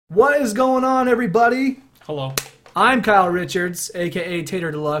What is going on, everybody? Hello. I'm Kyle Richards, a.k.a. Tater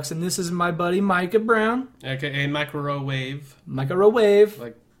Deluxe, and this is my buddy Micah Brown. A.k.a. Microwave. Microwave.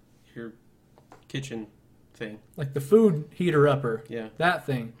 Like your kitchen thing. Like the food heater-upper. Yeah. That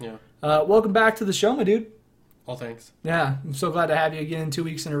thing. Yeah. Welcome back to the show, my dude. All thanks. Yeah, I'm so glad to have you again 2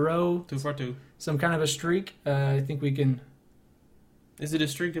 weeks in a row. 2 for 2. Some kind of a streak. I think we can... Is it a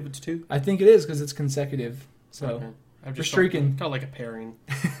streak if it's 2? I think it is because it's consecutive. So, Okay. we're streaking. Kind of like a pairing.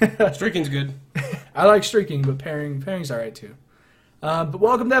 Streaking's good. I like streaking, but pairing's all right too. But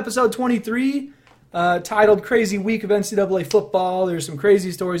welcome to episode 23, titled "Crazy Week of NCAA Football." There's some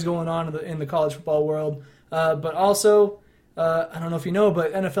crazy stories going on in the college football world, but also I don't know if you know,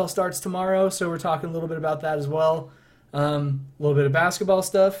 but NFL starts tomorrow, so we're talking a little bit about that as well. A little bit of basketball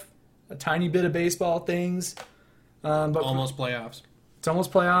stuff, a tiny bit of baseball things, but Almost playoffs. it's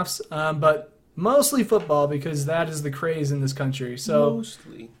almost playoffs, but mostly football because that is the craze in this country.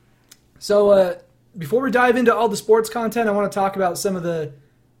 Mostly. So before we dive into all the sports content, I want to talk about some of the,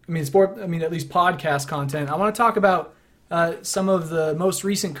 at least podcast content. I want to talk about some of the most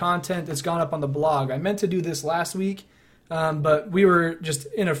recent content that's gone up on the blog. I meant to do this last week, but we were just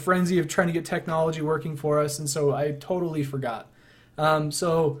in a frenzy of trying to get technology working for us, and so I totally forgot.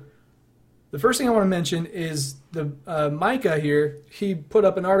 So the first thing I want to mention is the Micah here. He put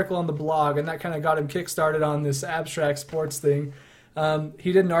up an article on the blog, and that kind of got him kickstarted on this abstract sports thing.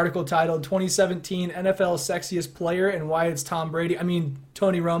 He did an article titled 2017 NFL Sexiest Player and Why It's Tony Romo.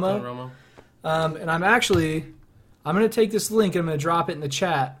 Tony Romo. And I'm going to take this link and I'm going to drop it in the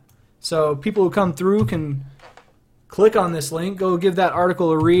chat. So people who come through can click on this link, go give that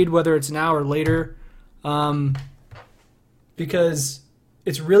article a read, whether it's now or later. Because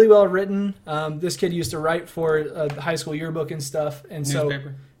it's really well written. This kid used to write for the high school yearbook and stuff. And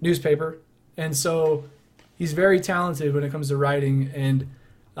newspaper. And so he's very talented when it comes to writing, and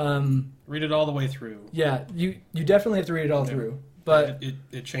read it all the way through. Yeah, you definitely have to read it all through. But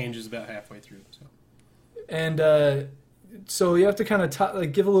it changes about halfway through. So. And so you have to kind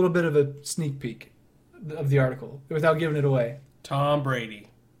of give a little bit of a sneak peek of the article without giving it away. Tom Brady.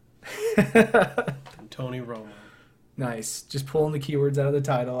 And Tony Romo. Nice. Just pulling the keywords out of the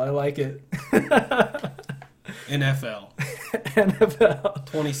title. I like it. NFL. NFL.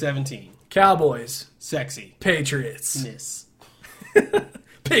 2017. Cowboys. Sexy. Patriots. Miss.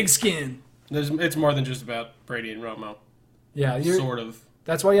 Pigskin. It's more than just about Brady and Romo. Yeah, sort of.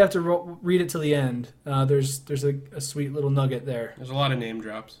 That's why you have to read it to the end. There's a sweet little nugget there. There's a lot of name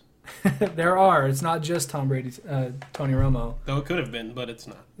drops. There are. It's not just Tom Brady, Tony Romo. Though it could have been, but it's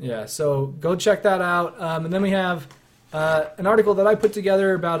not. Yeah, so go check that out. And then we have an article that I put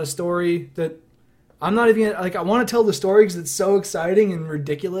together about a story that I'm not even I want to tell the story because it's so exciting and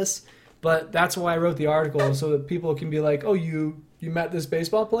ridiculous. But that's why I wrote the article, so that people can be like, "Oh, you met this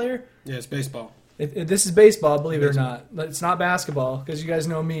baseball player?" Yeah, it's baseball. This is baseball, believe it or not. It's not basketball, because you guys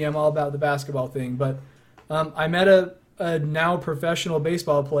know me. I'm all about the basketball thing. But I met a now professional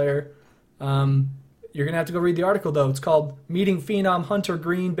baseball player. You're going to have to go read the article, though. It's called Meeting Phenom Hunter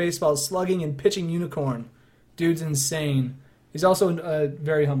Green, Baseball Slugging and Pitching Unicorn. Dude's insane. He's also a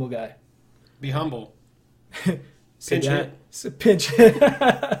very humble guy. Be humble. Pinch it. Pinch it.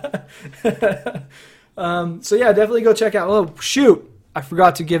 So, yeah, definitely go check out. Oh, shoot. I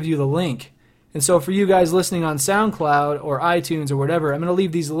forgot to give you the link. And so for you guys listening on SoundCloud or iTunes or whatever, I'm going to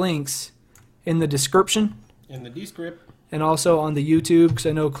leave these links in the description. In the descript. And also on the YouTube, because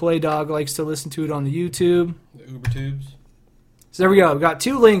I know Clay Dog likes to listen to it on the YouTube. The Uber tubes. So there we go. We've got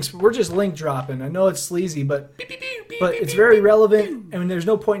 2 links. We're just link dropping. I know it's sleazy, but it's very relevant. I mean, there's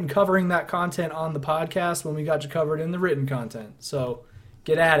no point in covering that content on the podcast when we got you covered in the written content. So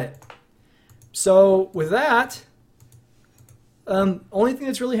get at it. So with that... only thing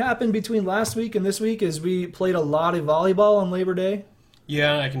that's really happened between last week and this week is we played a lot of volleyball on Labor Day.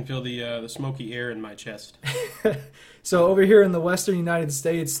 Yeah, I can feel the smoky air in my chest. So over here in the western United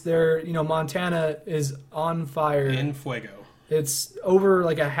States, Montana is on fire. En fuego. It's over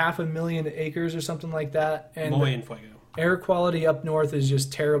like 500,000 acres or something like that. And Muy en fuego. Air quality up north is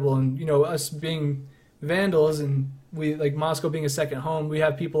just terrible. And, us being vandals and we like Moscow being a second home, we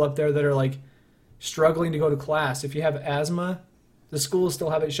have people up there that are like struggling to go to class. If you have asthma, the schools still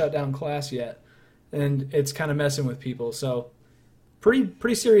haven't shut down class yet, and it's kind of messing with people. So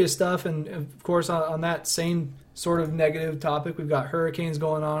pretty serious stuff. And, of course, on that same sort of negative topic, we've got hurricanes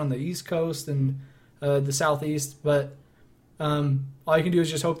going on the East Coast and the Southeast. But all you can do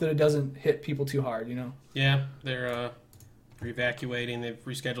is just hope that it doesn't hit people too hard, Yeah, they're evacuating. They've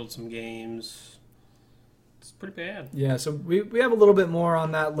rescheduled some games. It's pretty bad. Yeah, so we have a little bit more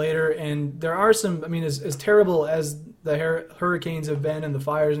on that later. And there are some, as terrible as the hurricanes have been and the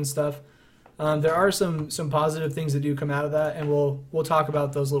fires and stuff, there are some positive things that do come out of that, and we'll talk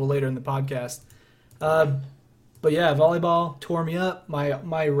about those a little later in the podcast. But yeah, volleyball tore me up.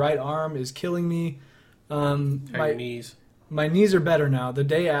 My right arm is killing me. Your knees. My knees are better now. The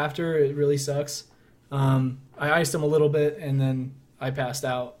day after, it really sucks. I iced them a little bit, and then I passed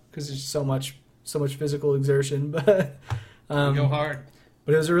out because there's so much physical exertion. But Go hard.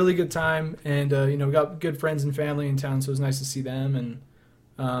 But it was a really good time, and we got good friends and family in town, so it was nice to see them. And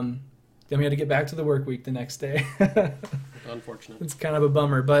then we had to get back to the work week the next day. Unfortunate. It's kind of a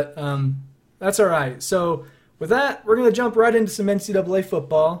bummer, but that's all right. So with that, we're going to jump right into some NCAA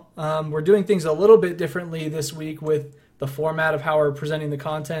football. We're doing things a little bit differently this week with the format of how we're presenting the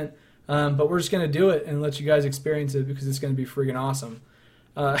content, but we're just going to do it and let you guys experience it because it's going to be friggin' awesome.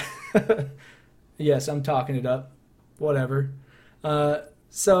 Yes, I'm talking it up. Whatever.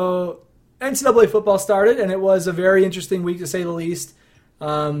 So NCAA football started, and it was a very interesting week to say the least.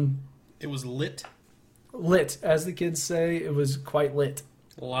 It was lit. Lit, as the kids say. It was quite lit.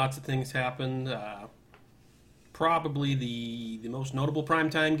 Lots of things happened. Probably the most notable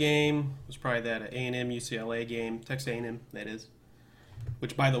primetime game was probably that A&M UCLA game, Texas A&M, that is.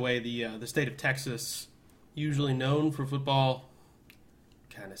 Which, by the way, the state of Texas, usually known for football,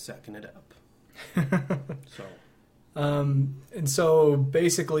 kind of sucking it up. So. And so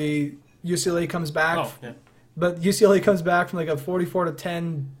basically UCLA comes back. Oh, yeah. But UCLA comes back from like a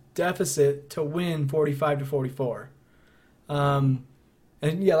 44-10 deficit to win 45-44. And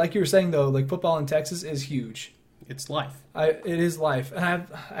yeah, like you were saying though, like football in Texas is huge. It's life. It is life. And I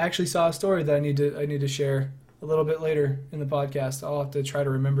actually saw a story that I need to share a little bit later in the podcast. I'll have to try to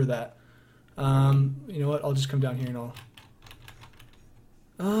remember that. You know what? I'll just come down here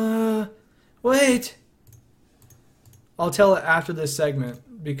and wait. I'll tell it after this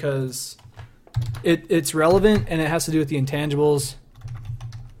segment because it's relevant and it has to do with the intangibles.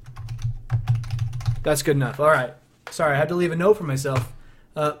 That's good enough. All right. Sorry, I had to leave a note for myself.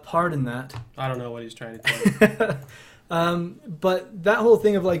 Pardon that. I don't know what he's trying to tell you. But that whole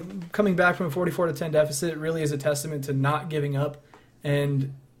thing of like coming back from a 44-10 deficit really is a testament to not giving up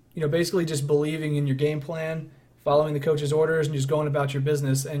and basically just believing in your game plan, following the coach's orders, and just going about your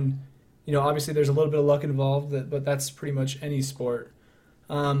business. And obviously there's a little bit of luck involved, but that's pretty much any sport.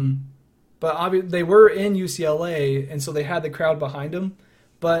 But they were in UCLA, and so they had the crowd behind them.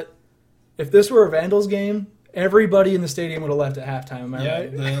 But if this were a Vandals game, everybody in the stadium would have left at halftime. Am I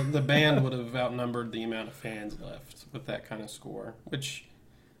right? The band would have outnumbered the amount of fans left with that kind of score. Which,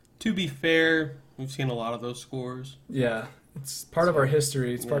 to be fair, we've seen a lot of those scores. Yeah, it's part of our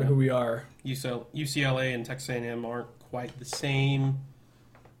history. It's part of who we are. UCLA and Texas A&M aren't quite the same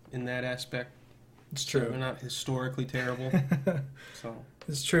in that aspect. It's true. They're not historically terrible. So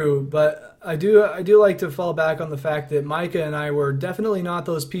it's true, but I do like to fall back on the fact that Micah and I were definitely not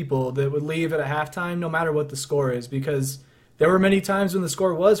those people that would leave at a halftime no matter what the score is, because there were many times when the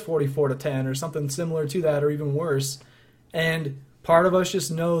score was 44-10 or something similar to that or even worse. And part of us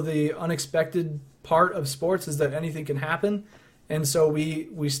just know the unexpected part of sports is that anything can happen. And so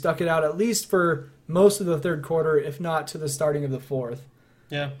we stuck it out at least for most of the third quarter, if not to the starting of the fourth.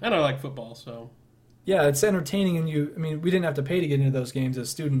 Yeah, and I like football, so. Yeah, it's entertaining, and we didn't have to pay to get into those games as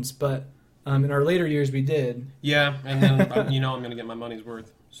students, but in our later years we did. Yeah, and then I'm going to get my money's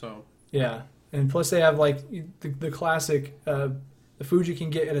worth. So. Yeah, and plus they have like the classic, the food you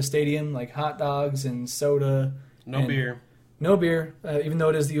can get at a stadium, like hot dogs and soda. No beer. No beer, even though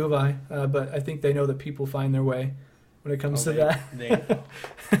it is the U of I. But I think they know that people find their way when it comes to that. They know.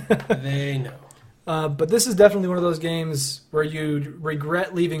 They know. But this is definitely one of those games where you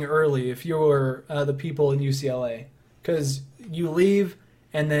regret leaving early if you're the people in UCLA. Because you leave,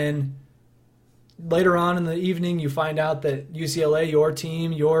 and then later on in the evening you find out that UCLA, your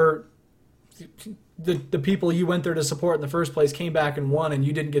team, the people you went there to support in the first place came back and won, and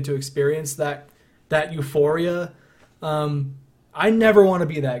you didn't get to experience that euphoria. I never want to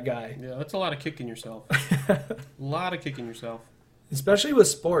be that guy. Yeah, that's a lot of kicking yourself. A lot of kicking yourself. Especially with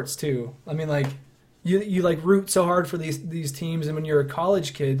sports, too. I mean, like, you like root so hard for these teams, and when you're a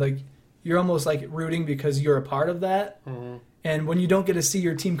college kid, like, you're almost like rooting because you're a part of that. Mm-hmm. And when you don't get to see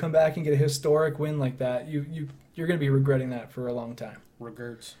your team come back and get a historic win like that, you're going to be regretting that for a long time.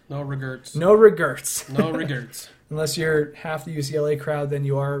 Regrets. No regrets. No regrets. No regrets. Unless you're half the UCLA crowd, then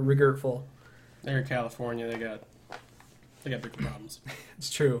you are regretful. They're in California. They got bigger problems.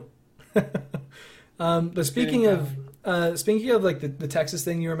 It's true. But speaking of like the Texas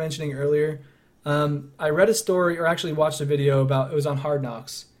thing you were mentioning earlier, I read a story, or actually watched a video about, it was on Hard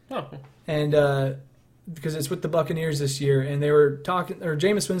Knocks. Oh. And because it's with the Buccaneers this year, and they were talking, or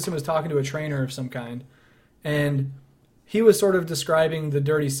Jameis Winston was talking to a trainer of some kind, and he was sort of describing the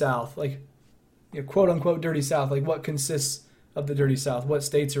dirty South, like, quote unquote dirty South, like what consists of the dirty South, what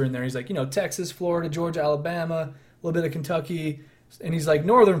states are in there. He's like, Texas, Florida, Georgia, Alabama, a little bit of Kentucky, and he's like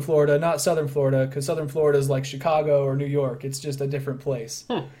northern Florida, not southern Florida, because southern Florida is like Chicago or New York. It's just a different place.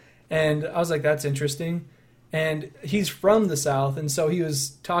 And I was like, that's interesting. And he's from the South, and so he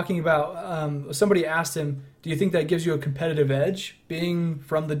was talking about, somebody asked him, do you think that gives you a competitive edge, being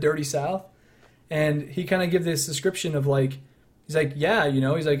from the dirty South? And he kind of gave this description of like, he's like, yeah,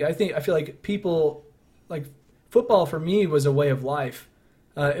 he's like, I feel like people, like football for me was a way of life.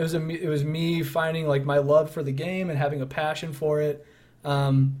 It was me finding like my love for the game and having a passion for it.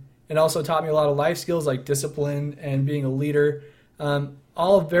 It also taught me a lot of life skills like discipline and being a leader.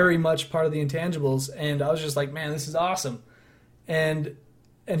 All very much part of the intangibles, and I was just like, man, this is awesome. And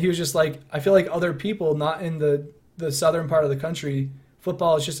he was just like, I feel like other people not in the southern part of the country,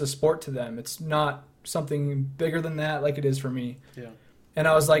 football is just a sport to them. It's not something bigger than that like it is for me. Yeah. And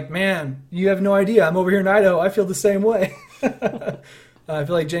I was like, man, you have no idea. I'm over here in Idaho. I feel the same way. I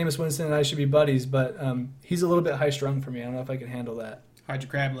feel like Jameis Winston and I should be buddies, but he's a little bit high-strung for me. I don't know if I can handle that. Hide your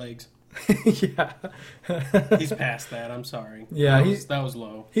crab legs. Yeah. He's past that. I'm sorry. Yeah, that was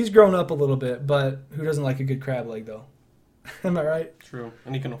low. He's grown up a little bit, but who doesn't like a good crab leg, though? Am I right? True.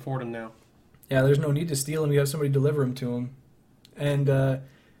 And he can afford them now. Yeah, there's no need to steal them. You have somebody deliver them to him. And, but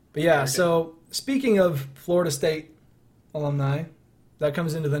yeah, so speaking of Florida State alumni, that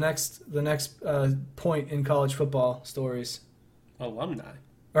comes into the next point in college football stories. Alumni?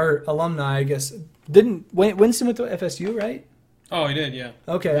 Or alumni, I guess. Didn't Winston went to FSU, right? Oh, he did, yeah.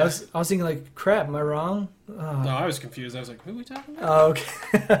 Okay, yeah. I was thinking like, crap, am I wrong? No, I was confused. I was like, who are we talking about? Oh, okay.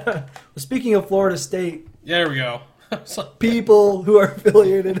 Well, speaking of Florida State. Yeah, there we go. People who are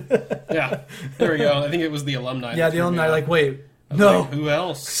affiliated. Yeah, there we go. I think it was the alumni. Yeah, the alumni like, wait, no. Like, who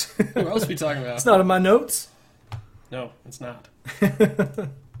else? Who else are we talking about? It's not in my notes. No, it's not.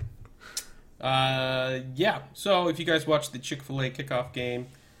 Yeah, so if you guys watched the Chick-fil-A kickoff game,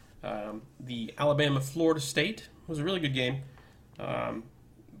 the Alabama-Florida State was a really good game.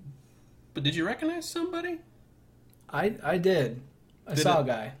 But did you recognize somebody? I did. I saw a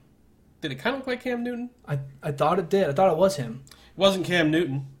guy. Did it kind of look like Cam Newton? I thought it did. I thought it was him. It wasn't Cam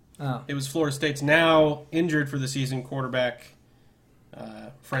Newton. Oh. It was Florida State's now injured for the season quarterback,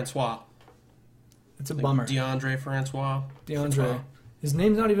 Francois. It's a bummer. DeAndre Francois. DeAndre. His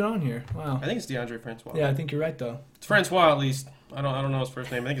name's not even on here. Wow. I think it's DeAndre Francois. Yeah, I think you're right, though. It's Francois, at least. I don't know his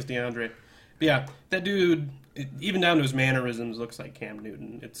first name. I think it's DeAndre. But yeah, that dude, even down to his mannerisms, looks like Cam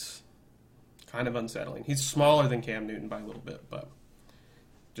Newton. It's kind of unsettling. He's smaller than Cam Newton by a little bit, but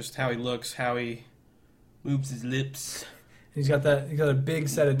just how he looks, how he moves his lips. He's got a big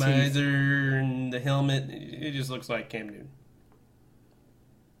set of teeth. Visor and the helmet. It just looks like Cam Newton.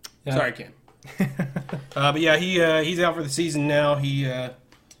 Yeah. Sorry, Cam. But yeah, he's out for the season now. He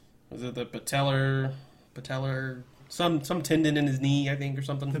was it the patellar, some tendon in his knee, I think, or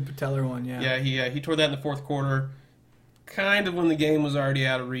something. The patellar one, yeah. Yeah, he tore that in the fourth quarter, kind of when the game was already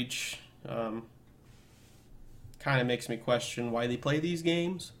out of reach. Kind of makes me question why they play these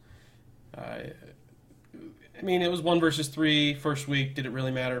games. I mean, it was 1 versus 3 first week. Did it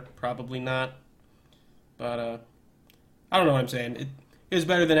really matter? Probably not. But I don't know what I'm saying. It was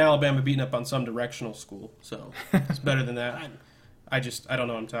better than Alabama beating up on some directional school, so it's better than that. I don't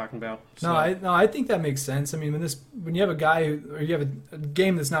know what I'm talking about. So. No, I think that makes sense. I mean, when you have a guy or you have a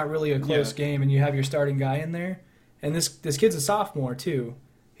game that's not really a close game, and you have your starting guy in there, and this kid's a sophomore too.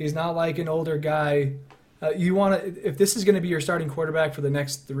 He's not like an older guy. You want to, if this is going to be your starting quarterback for the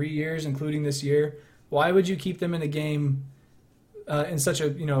next 3 years, including this year, why would you keep them in a game in such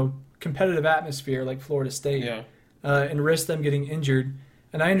a competitive atmosphere like Florida State? Yeah. And risk them getting injured.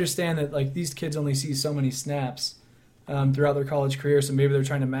 And I understand that like these kids only see so many snaps throughout their college career, so maybe they're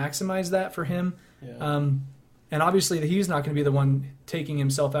trying to maximize that for him. Yeah. And obviously he's not going to be the one taking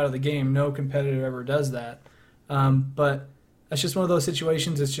himself out of the game. No competitor ever does that. But that's just one of those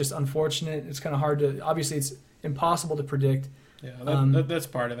situations. It's just unfortunate. It's kind of hard to. Obviously, it's impossible to predict. Yeah, that's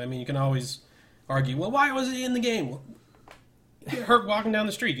part of it. I mean, you can always argue, well, why was he in the game? Get hurt walking down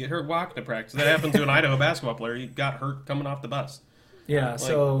the street. Get hurt walking to practice. That happened to an Idaho basketball player. He got hurt coming off the bus. Yeah,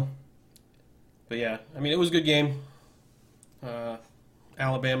 But yeah, I mean, it was a good game.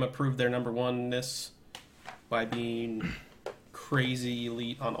 Alabama proved their number one-ness by being crazy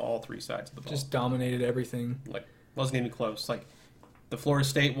elite on all 3 sides of the ball. Just dominated everything. Like, wasn't even close. Like, the Florida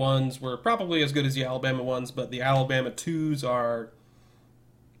State ones were probably as good as the Alabama ones, but the Alabama 2s are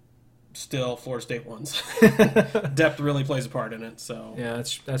still Florida State ones. Depth really plays a part in it. So yeah,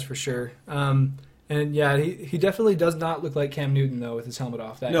 that's for sure. And yeah, he definitely does not look like Cam Newton though with his helmet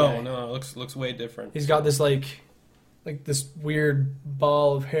off. That guy. No, it looks way different. He's got this like like this weird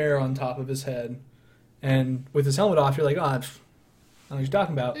ball of hair on top of his head, and with his helmet off, you're like, oh, I don't know what you're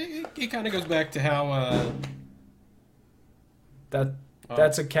talking about. It kind of goes back to how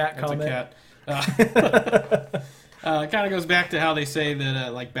That's a cat that's comment. a cat. It kind of goes back to how they say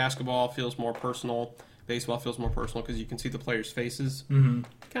that like basketball feels more personal, baseball feels more personal because you can see the players' faces. Mm-hmm.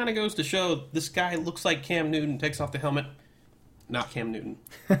 Kind of goes to show this guy looks like Cam Newton, takes off the helmet, not Cam Newton.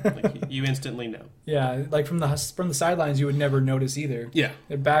 Like, you instantly know. Yeah, like from the sidelines, you would never notice either. Yeah.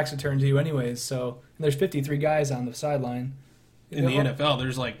 Their backs are turned to you anyways. So and there's 53 guys on the sideline. In the NFL,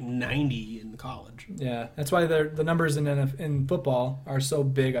 there's like 90 in college. Yeah, that's why the numbers in football are so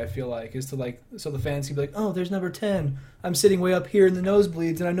big. I feel like is to like so the fans can be like, oh, there's number 10. I'm sitting way up here in the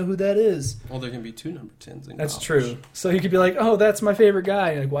nosebleeds, and I know who that is. Well, there can be 2 number 10s in That's college. true. So you could be like, oh, that's my favorite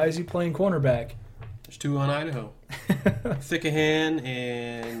guy. Like, why is he playing cornerback? There's 2 on Idaho. Thickahan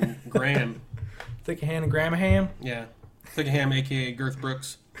and Graham. Thickahan and Graham. Yeah. Thickahan, a.k.a. Girth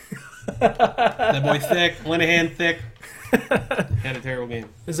Brooks. That boy Thick. Linehan Thick. Had a terrible game.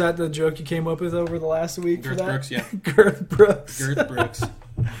 Is that the joke you came up with over the last week for Girth that? Brooks, yeah. Girth Brooks. Girth Brooks.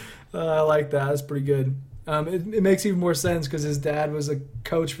 I like that. That's pretty good. It makes even more sense because his dad was a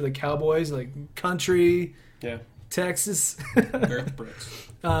coach for the Cowboys, like country, Yeah. Texas. Girth Brooks.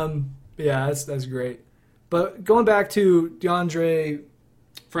 Yeah, that's great. But going back to DeAndre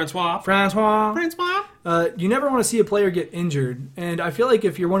Francois. you never want to see a player get injured. And I feel like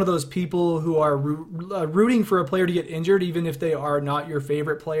if you're one of those people who are rooting for a player to get injured, even if they are not your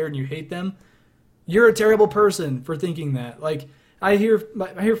favorite player and you hate them, you're a terrible person for thinking that. Like, I hear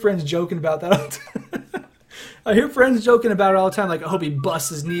friends joking about that all the time. I hear friends joking about it all the time, like, I hope he busts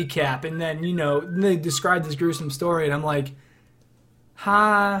his kneecap. And then, they describe this gruesome story, and I'm like,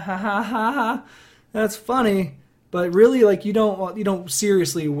 ha, ha, ha, ha, ha. That's funny. But really, like, you don't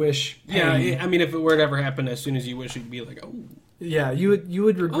seriously wish pain. Yeah, I mean, if it were to ever happen, as soon as you wish, you'd be like, oh. Yeah, you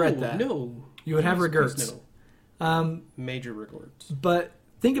would regret that. No. You would have Please regrets. no. Major regrets. But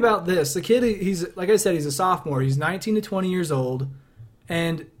think about this. The kid, he's like I said, he's a sophomore. He's 19 to 20 years old.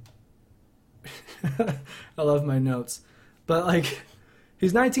 And I love my notes. But, like,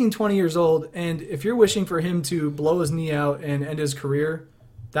 he's 19, 20 years old. And if you're wishing for him to blow his knee out and end his career,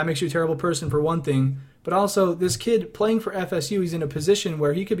 that makes you a terrible person for one thing. But also, this kid playing for FSU, he's in a position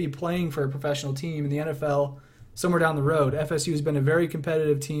where he could be playing for a professional team in the NFL somewhere down the road. FSU has been a very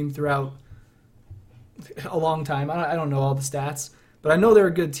competitive team throughout a long time. I don't know all the stats, but I know they're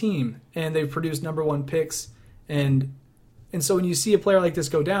a good team, and they've produced number 1 picks. And so when you see a player like this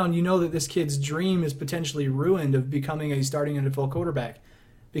go down, you know that this kid's dream is potentially ruined of becoming a starting NFL quarterback.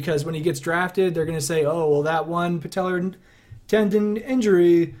 Because when he gets drafted, they're going to say, oh, well, that one patellar tendon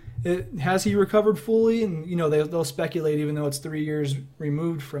injury, has he recovered fully? And, they'll speculate even though it's 3 years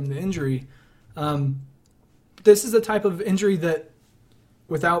removed from the injury. This is the type of injury that,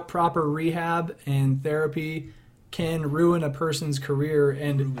 without proper rehab and therapy, can ruin a person's career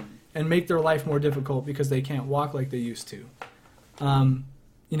and make their life more difficult because they can't walk like they used to.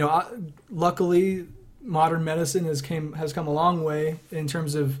 Luckily, modern medicine has come a long way in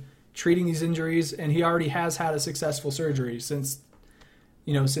terms of treating these injuries, and he already has had a successful surgery since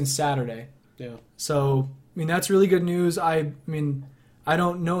Saturday. Yeah. So, that's really good news. I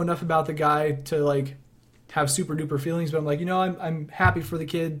don't know enough about the guy to, like, have super duper feelings, but I'm like, I'm happy for the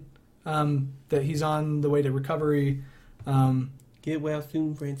kid that he's on the way to recovery. Get well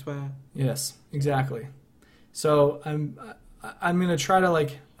soon, Francois. Yes, exactly. So I'm gonna try to,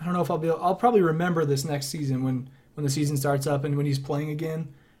 like, I don't know if I'll probably remember this next season when the season starts up and when he's playing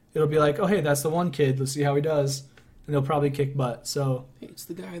again. It'll be like, oh hey, that's the one kid. Let's see how he does, and he'll probably kick butt. So hey, it's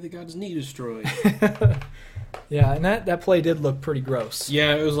the guy that got his knee destroyed. Yeah, and that play did look pretty gross.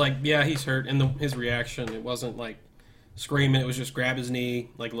 Yeah, it was like, yeah, he's hurt, and his reaction, it wasn't like screaming. It was just grab his knee,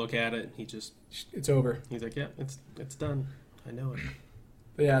 like look at it. It's over. He's like, yeah, it's done. I know it.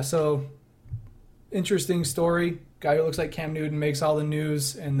 But yeah, so interesting story. Guy who looks like Cam Newton makes all the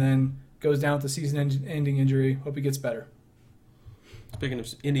news and then goes down with a season-ending injury. Hope he gets better. Speaking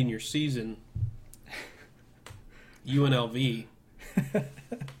of ending your season, UNLV.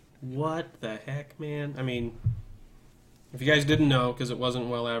 What the heck, man? I mean, if you guys didn't know, because it wasn't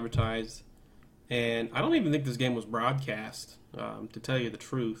well advertised, and I don't even think this game was broadcast, to tell you the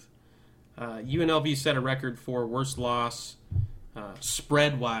truth. UNLV set a record for worst loss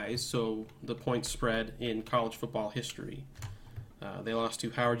spread-wise, so the point spread in college football history. They lost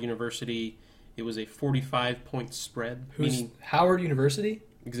to Howard University. It was a 45-point spread. Who's Howard University?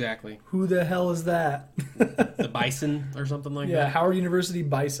 Exactly. Who the hell is that? The Bison or something like that? Yeah, Howard University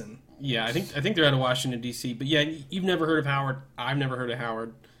Bison. Yeah, I think they're out of Washington, D.C. But yeah, you've never heard of Howard. I've never heard of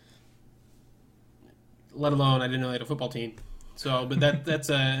Howard. let alone I didn't know they had a football team. So, but it's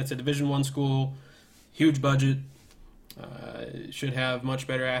a Division I school, huge budget, should have much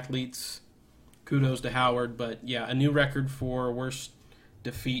better athletes. Kudos to Howard, but yeah, a new record for worst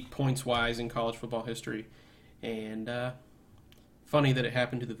defeat points-wise in college football history. And funny that it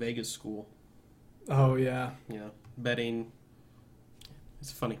happened to the Vegas school. Oh, yeah. Betting.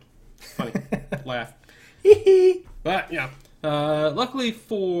 It's funny. Laugh. But, yeah. Luckily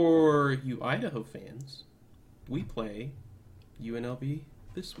for you Idaho fans, we play UNLV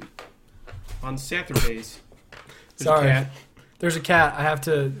this week. On Saturdays. Sorry. There's a cat. I have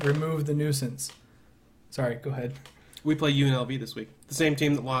to remove the nuisance. Sorry, go ahead. We play UNLV this week. The same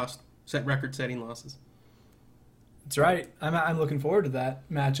team that lost. Set record-setting losses. That's right. I'm looking forward to that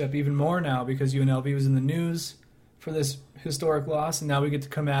matchup even more now because UNLV was in the news for this historic loss, and now we get to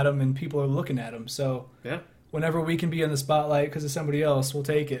come at them, and people are looking at them. So yeah, whenever we can be in the spotlight because of somebody else, we'll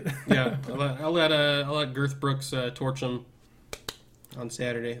take it. Yeah, I'll let Girth Brooks torch them on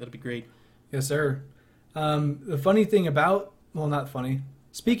Saturday. That'll be great. Yes, sir. The funny thing about, well, not funny.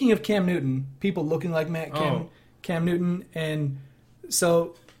 Speaking of Cam Newton, people looking like Cam Newton, and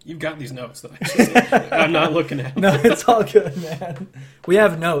so you've got these notes that I'm not looking at. No, it's all good, man. We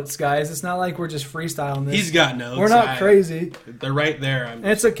have notes, guys. It's not like we're just freestyling this. He's got notes. We're not crazy. They're right there.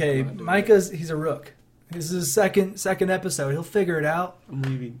 It's okay. He's a rook. This is his second episode. He'll figure it out. I'm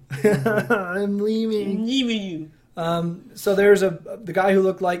leaving. I'm leaving. So there's the guy who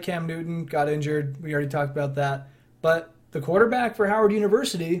looked like Cam Newton got injured. We already talked about that. But the quarterback for Howard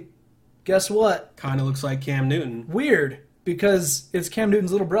University, guess what? Kind of looks like Cam Newton. Weird, because it's Cam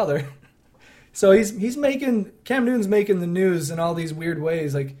Newton's little brother. So Cam Newton's making the news in all these weird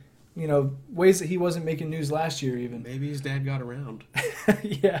ways, like, ways that he wasn't making news last year even. Maybe his dad got around.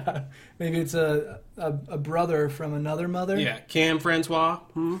 Yeah. Maybe it's a brother from another mother. Yeah, Cam Francois.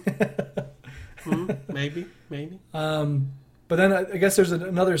 Maybe. But then I guess there's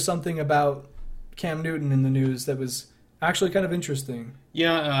another something about Cam Newton in the news that was actually kind of interesting.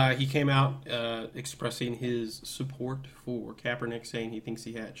 Yeah, he came out expressing his support for Kaepernick, saying he thinks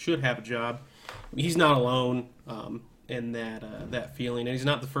he should have a job. He's not alone in that feeling, and he's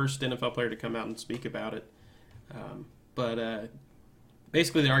not the first NFL player to come out and speak about it. But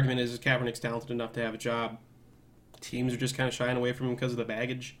basically the argument is Kaepernick's talented enough to have a job. Teams are just kind of shying away from him because of the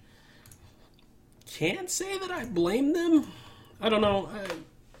baggage. Can't say that I blame them. I don't know.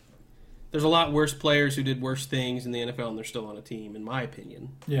 There's a lot worse players who did worse things in the NFL, and they're still on a team, in my opinion.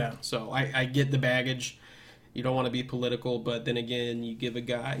 Yeah. So I get the baggage. You don't want to be political, but then again, you give a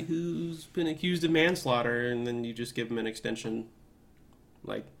guy who's been accused of manslaughter, and then you just give him an extension.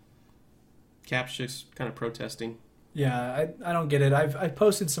 Like, Cap's just kind of protesting. Yeah, I don't get it. I've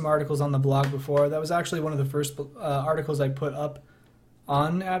posted some articles on the blog before. That was actually one of the first articles I put up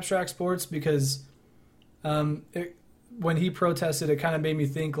on Abstract Sports because when he protested, it kind of made me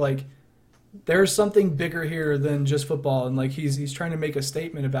think, like, there's something bigger here than just football, and like he's trying to make a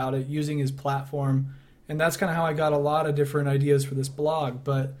statement about it using his platform, and that's kind of how I got a lot of different ideas for this blog.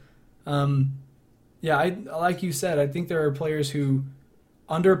 But yeah, like you said, I think there are players who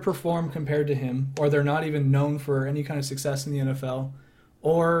underperform compared to him, or they're not even known for any kind of success in the NFL,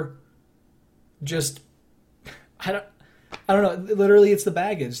 or just I don't know. Literally, it's the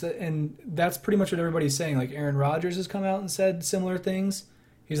baggage, and that's pretty much what everybody's saying. Like Aaron Rodgers has come out and said similar things.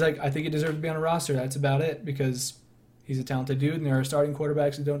 He's like, I think he deserves to be on a roster. That's about it, because he's a talented dude, and there are starting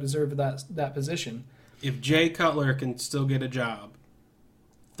quarterbacks who don't deserve that position. If Jay Cutler can still get a job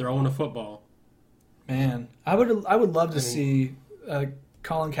throwing a football, man, I would love to see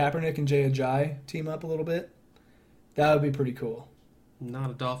Colin Kaepernick and Jay Ajayi team up a little bit. That would be pretty cool.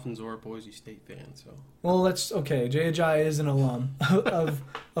 Not a Dolphins or a Boise State fan, so. Well, that's okay. Jay Ajayi is an alum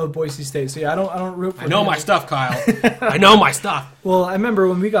of Boise State, so yeah, I don't root for him. I know my stuff, Kyle. I know my stuff. Well, I remember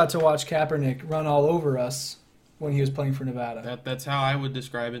when we got to watch Kaepernick run all over us when he was playing for Nevada. That's how I would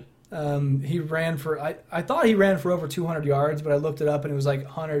describe it. He ran for, I thought he ran for over 200 yards, but I looked it up and it was like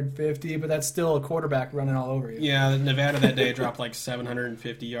 150, but that's still a quarterback running all over you. Yeah, Nevada that day dropped like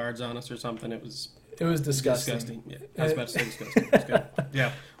 750 yards on us or something. It was disgusting. Yeah, I was about to say disgusting. It was good.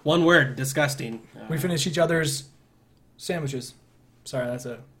 Yeah, one word, disgusting. We finished each other's sandwiches. Sorry, that's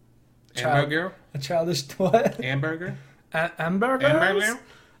a childish what? Hamburger? Hamburger?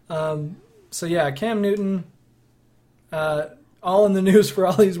 So yeah, Cam Newton, all in the news for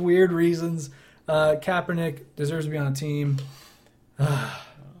all these weird reasons. Kaepernick deserves to be on a team.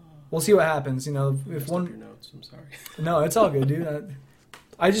 We'll see what happens. If one. Your notes. I'm sorry. No, it's all good, dude.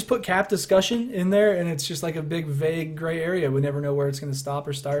 I just put cap discussion in there, and it's just like a big, vague gray area. We never know where it's going to stop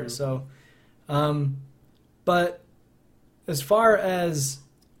or start. True. So, but as far as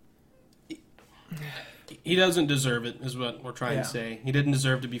he doesn't deserve it, is what we're trying to say. He didn't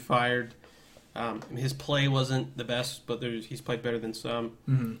deserve to be fired. His play wasn't the best, but he's played better than some.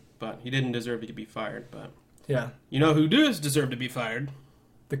 Mm-hmm. But he didn't deserve to be fired. But yeah, you know who does deserve to be fired?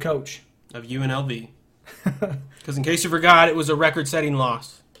 The coach of UNLV. Because in case you forgot, it was a record-setting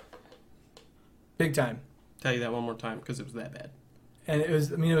loss. Big time. Tell you that one more time because it was that bad. And it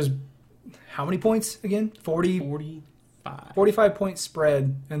was how many points again? 45. 45 point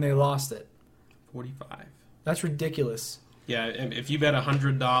spread, and they lost it. 45. That's ridiculous. Yeah, if you bet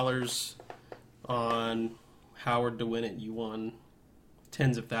 $100 on Howard to win it, you won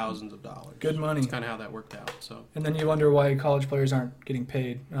tens of thousands of dollars. Good money. That's kind of how that worked out. So. And then you wonder why college players aren't getting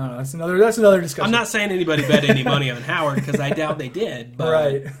paid. I don't know. That's another discussion. I'm not saying anybody bet any money on Howard because I doubt they did. But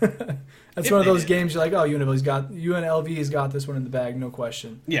right. That's one of those games you're like, oh, UNLV's got this one in the bag, no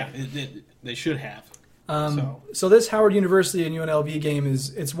question. Yeah, they should have. So this Howard University and UNLV game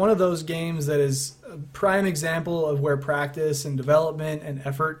it's one of those games that is a prime example of where practice and development and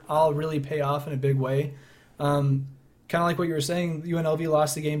effort all really pay off in a big way. Kind of like what you were saying, UNLV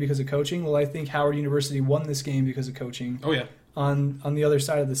lost the game because of coaching. Well, I think Howard University won this game because of coaching. Oh yeah. On the other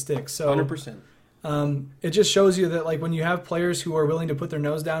side of the stick. So 100%. It just shows you that like when you have players who are willing to put their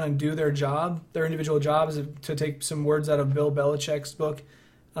nose down and do their job, their individual jobs, to take some words out of Bill Belichick's book,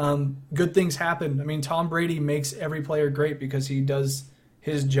 good things happen. I mean, Tom Brady makes every player great because he does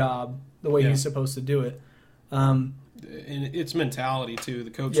his job the way he's supposed to do it. And it's mentality too. The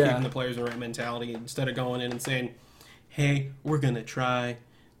coach giving the players the right mentality instead of going in and saying, "Hey, we're gonna try.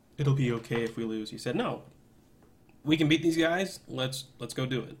 It'll be okay if we lose." He said, "No, we can beat these guys. Let's go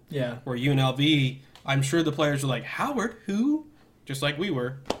do it." Yeah. Where UNLV, I'm sure the players are like, "Howard, who?" Just like we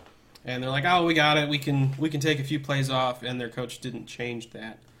were, and they're like, "Oh, we got it. We can take a few plays off." And their coach didn't change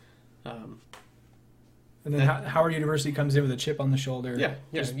that. And then Howard University comes in with a chip on the shoulder. Yeah.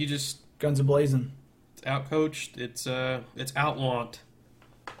 You just guns a-blazing. It's outcoached. It's outwant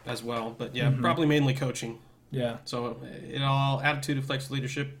as well, but yeah, probably mainly coaching. Yeah. So it all attitude reflects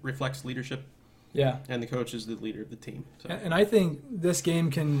leadership. Yeah. And the coach is the leader of the team. So. And I think this game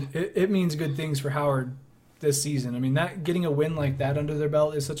it means good things for Howard this season. I mean, getting a win like that under their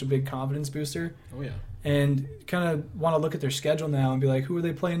belt is such a big confidence booster. Oh, yeah. And kind of want to look at their schedule now and be like, who are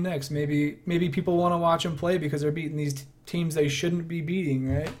they playing next? Maybe people want to watch them play because they're beating these teams they shouldn't be beating,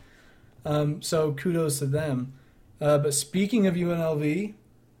 right? So kudos to them. But speaking of UNLV,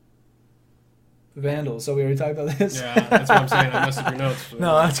 the Vandals. So we already talked about this. Yeah, that's what I'm saying. I messed up your notes.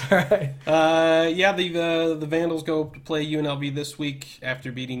 No, that's all right. The Vandals go to play UNLV this week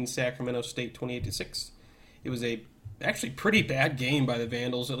after beating Sacramento State 28-6. It was a actually pretty bad game by the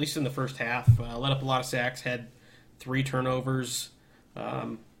Vandals, at least in the first half. Let up a lot of sacks, had 3 turnovers.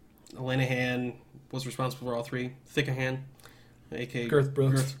 Linehan was responsible for all 3. Thickahan, a.k.a. Girth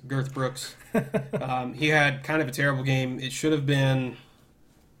Brooks. Girth Brooks. He had kind of a terrible game. It should have been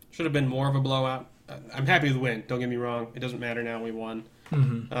more of a blowout. I'm happy with the win. Don't get me wrong. It doesn't matter now. We won.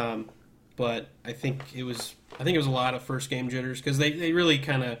 Mm-hmm. But I think it was a lot of first game jitters because they really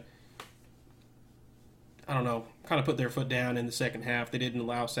kind of, I don't know, put their foot down in the second half. They didn't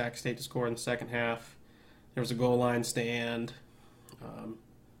allow Sac State to score in the second half. There was a goal line stand.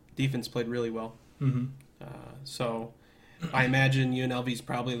 Defense played really well. Mm-hmm. So I imagine UNLV is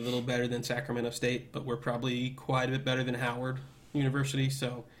probably a little better than Sacramento State, but we're probably quite a bit better than Howard University.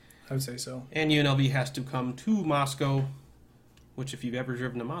 So I would say so. And UNLV has to come to Moscow, which if you've ever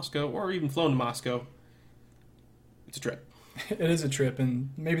driven to Moscow or even flown to Moscow, it's a trip. It is a trip,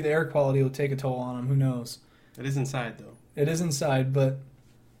 and maybe the air quality will take a toll on them. Who knows? It is inside, though. It is inside, but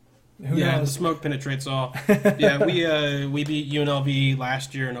who knows? Yeah, the smoke penetrates all. Yeah, we beat UNLV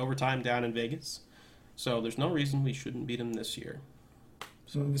last year in overtime down in Vegas, so there's no reason we shouldn't beat them this year.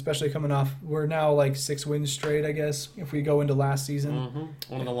 So, especially coming off, we're now like 6 wins straight, I guess, if we go into last season.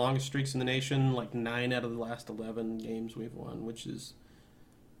 Mm-hmm. One of the longest streaks in the nation, like 9 out of the last 11 games we've won, which is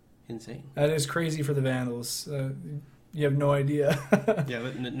insane. That is crazy for the Vandals. You have no idea. Yeah,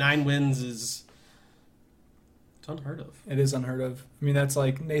 but 9 wins it's unheard of. It is unheard of. I mean, that's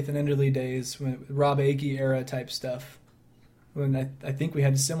like Nathan Enderle days, Rob Akey era type stuff. When I think we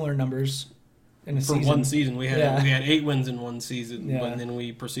had similar numbers in a season. For one season, we had 8 wins in one season, yeah. And then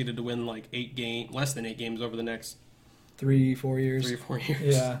we proceeded to win like less than 8 games over the next 3-4 years. 3 or 4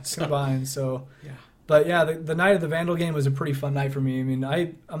 years. Yeah, combined. So, yeah. But yeah, the night of the Vandal game was a pretty fun night for me. I mean,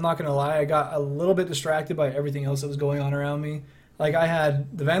 I'm not gonna lie, I got a little bit distracted by everything else that was going on around me. Like I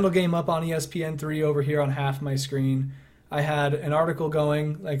had the Vandal game up on ESPN3 over here on half my screen. I had an article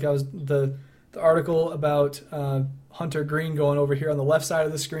going, like I was the article about Hunter Green going over here on the left side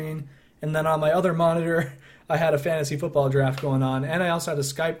of the screen. And then on my other monitor, I had a fantasy football draft going on. And I also had a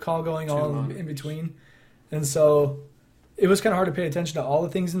Skype call going on in between. And so it was kind of hard to pay attention to all the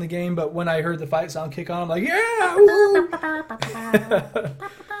things in the game, but when I heard the fight song kick on, I'm like, yeah! Woo!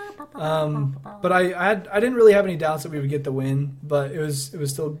 But I didn't really have any doubts that we would get the win, but it was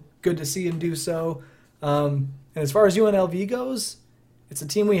still good to see him do so. And as far as UNLV goes, it's a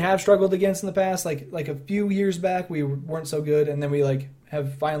team we have struggled against in the past. Like a few years back, we weren't so good, and then we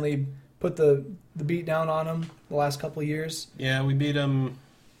have finally put the beat down on them the last couple of years. Yeah, we beat them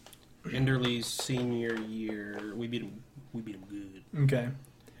Enderle's senior year. We beat them good. Okay.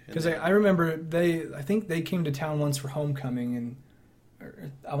 Because I remember I think they came to town once for homecoming, and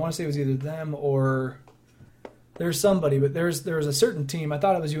I want to say it was either them or there's somebody, but there was a certain team. I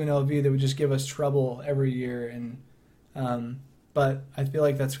thought it was UNLV that would just give us trouble every year, and but I feel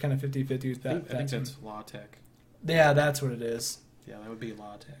like that's kind of 50-50 with that. I think that's La Tech. Yeah, that's what it is. Yeah, that would be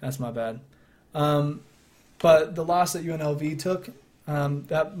La Tech. That's my bad. But the loss that UNLV took,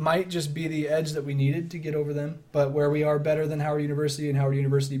 that might just be the edge that we needed to get over them. But where we are better than Howard University and Howard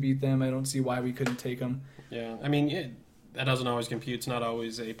University beat them, I don't see why we couldn't take them. Yeah, I mean, that doesn't always compute. It's not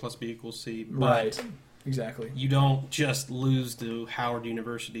always A plus B equals C. But right, exactly. You don't just lose to Howard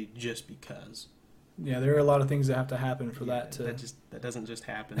University just because. Yeah, there are a lot of things that have to happen for that to... That doesn't just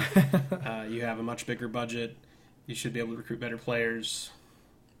happen. You have a much bigger budget. You should be able to recruit better players.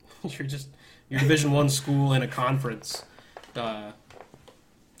 You're Division I school in a conference. It's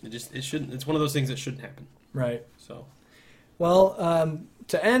one of those things that shouldn't happen. Right. So, well,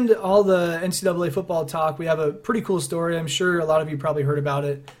 to end all the NCAA football talk, we have a pretty cool story. I'm sure a lot of you probably heard about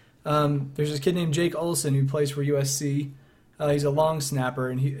it. There's this kid named Jake Olson who plays for USC. He's a long snapper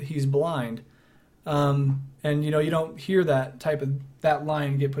and he's blind. And you don't hear that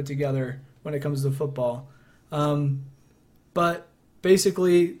line get put together when it comes to football. But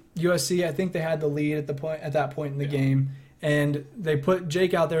basically USC, I think they had the lead at that point in the game, and they put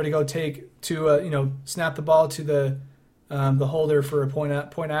Jake out there to go snap the ball to the holder for a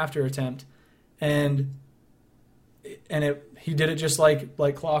point after attempt, and he did it just like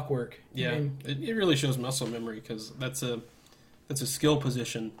clockwork. Yeah, it really shows muscle memory because that's a skill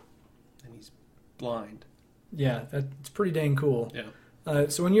position, and he's blind. Yeah, that's pretty dang cool. Yeah.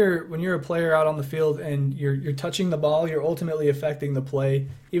 So when you're a player out on the field and you're touching the ball, you're ultimately affecting the play,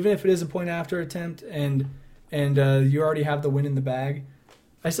 even if it is a point after attempt, and you already have the win in the bag.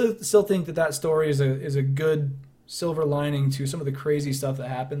 I still think that story is a good silver lining to some of the crazy stuff that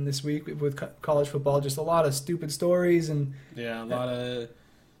happened this week with college football. Just a lot of stupid stories and a lot of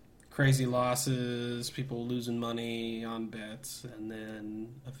crazy losses, people losing money on bets, and then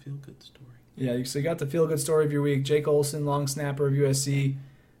a feel-good story. Yeah, so you got the feel-good story of your week. Jake Olson, long snapper of USC.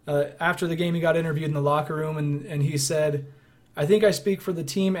 After the game, he got interviewed in the locker room, and he said, "I think I speak for the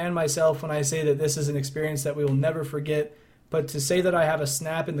team and myself when I say that this is an experience that we will never forget. But to say that I have a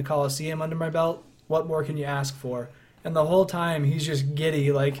snap in the Coliseum under my belt, what more can you ask for?" And the whole time, he's just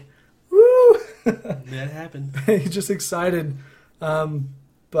giddy, like, woo! That happened. He's just excited.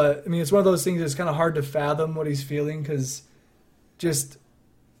 But, I mean, it's one of those things that's kind of hard to fathom what he's feeling because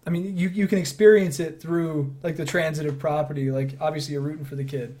you can experience it through, like, the transitive property. Like, obviously, you're rooting for the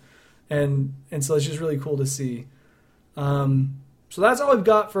kid. And so it's just really cool to see. So that's all we've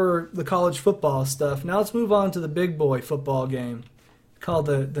got for the college football stuff. Now let's move on to the big boy football game called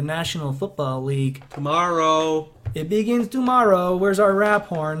the National Football League. Tomorrow. It begins tomorrow. Where's our rap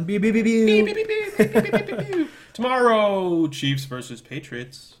horn? Beep, beep, beep, beep. Tomorrow, Chiefs versus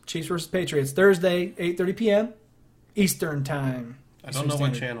Patriots. Chiefs versus Patriots. Thursday, 8:30 p.m. Eastern Time. I don't know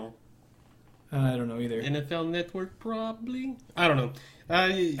what channel. I don't know either. NFL Network, probably. I don't know.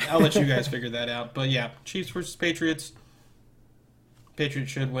 I'll let you guys figure that out. But yeah, Chiefs versus Patriots.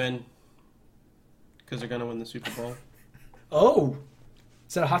 Patriots should win because they're going to win the Super Bowl. Oh,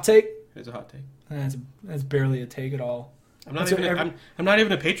 is that a hot take? It's a hot take. That's barely a take at all. I'm not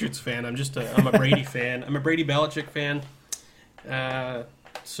even a Patriots fan. I'm a Brady fan. I'm a Brady Belichick fan.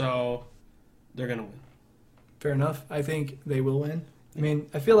 So they're going to win. Fair enough. I think they will win. I mean,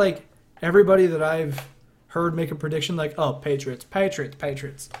 I feel like everybody that I've heard make a prediction like, oh, Patriots.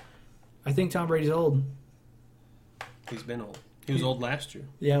 I think Tom Brady's old. He's been old. He was old last year.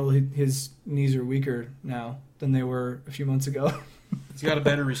 Yeah, well, his knees are weaker now than they were a few months ago. He's got a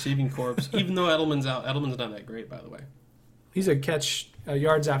better receiving corps, even though Edelman's out. Edelman's not that great, by the way. He's a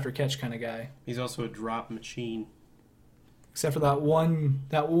yards after catch kind of guy. He's also a drop machine. Except for that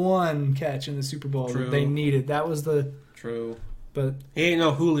one catch in the Super Bowl that they needed. That was the... True. But he ain't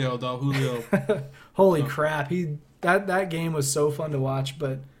no Julio, though. Julio. Holy crap. That game was so fun to watch,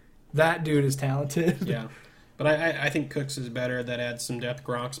 but that dude is talented. Yeah. But I think Cooks is better. That adds some depth.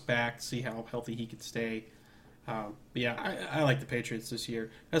 Gronk's back. See how healthy he could stay. But yeah, I like the Patriots this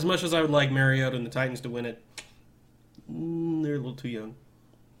year. As much as I would like Mariota and the Titans to win it, they're a little too young.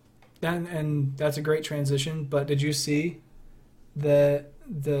 And that's a great transition. But did you see the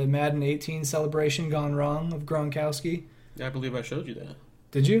Madden 18 celebration gone wrong of Gronkowski? I believe I showed you that.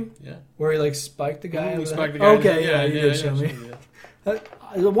 Did you? Yeah. Where he like spiked the guy? He spiked the guy. Okay, yeah, you did show me. Yeah.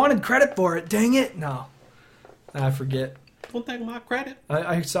 I wanted credit for it. Dang it! No, I forget. Don't take my credit.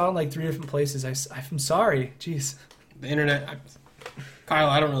 I saw it in like 3 different places. I'm sorry. Jeez. The internet. Kyle,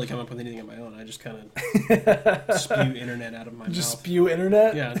 I don't really come up with anything on my own. I just kind of spew internet out of my mouth. Just spew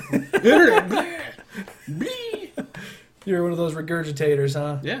internet? Yeah. Internet. You're one of those regurgitators,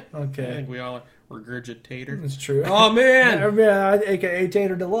 huh? Yeah. Okay. I think we all are. Regurgitator. That's true. Oh, man. Yeah, a.k.a.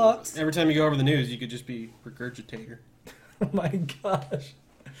 Tater Deluxe. Every time you go over the news, you could just be regurgitator. Oh, my gosh.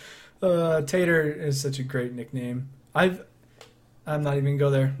 Tater is such a great nickname. I'm not even going to go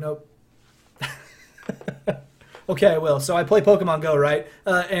there. Nope. Okay, I will. So I play Pokemon Go, right?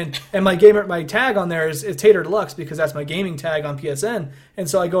 And my tag on there is Tater Deluxe because that's my gaming tag on PSN. And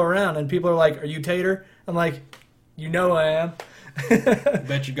so I go around and people are like, "Are you Tater?" I'm like, "You know I am."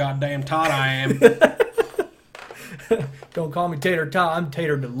 Bet you goddamn tot I am. Don't call me Tater Tot. I'm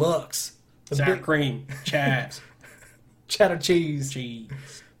Tater Deluxe. Sour cream, chives, cheddar cheese.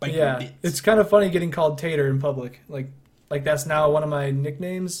 Bacon Yeah, bits. it's kind of funny getting called Tater in public. Like that's now one of my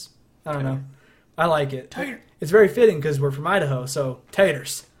nicknames. I don't know. I like it. Tater. It's very fitting because we're from Idaho, so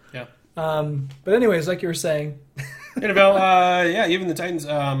taters. Yeah. But anyways, like you were saying. NFL, yeah, even the Titans,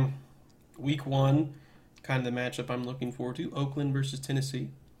 week 1, kind of the matchup I'm looking forward to. Oakland versus Tennessee.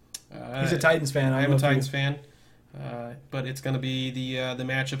 He's a Titans fan. I am a Titans fan. But it's going to be the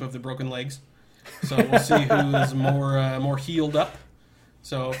matchup of the broken legs. So we'll see who is more healed up.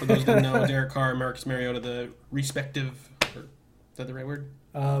 So for those who don't know, Derek Carr and Marcus Mariota, the respective, is that the right word?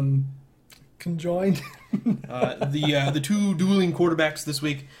 Conjoined. The two dueling quarterbacks this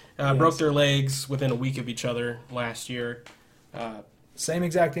week broke their legs within a week of each other last year. Same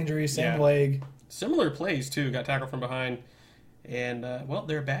exact injury, same Yeah. leg. Similar plays, too. Got tackled from behind. And, well,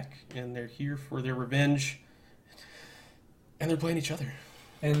 they're back, and they're here for their revenge. And they're playing each other.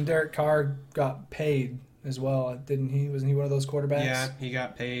 And Derek Carr got paid as well, didn't he? Wasn't he one of those quarterbacks? Yeah, he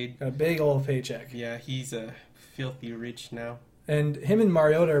got paid. Got a big old paycheck. Yeah, he's filthy rich now. And him and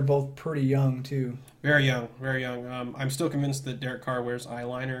Mariota are both pretty young, too. Very young, very young. I'm still convinced that Derek Carr wears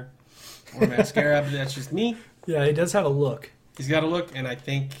eyeliner or mascara, but that's just me. Yeah, he does have a look. He's got a look, and I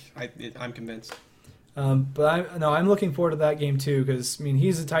think I'm convinced. But I'm looking forward to that game, too, because, I mean,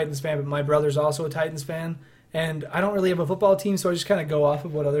 he's a Titans fan, but my brother's also a Titans fan. And I don't really have a football team, so I just kind of go off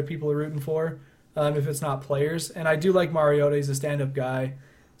of what other people are rooting for, if it's not players. And I do like Mariota. He's a stand-up guy.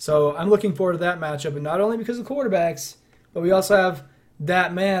 So I'm looking forward to that matchup, and not only because of quarterbacks, but we also have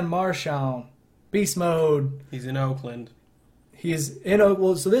that man, Marshawn. Beast mode. He's in Oakland. He's in Oakland.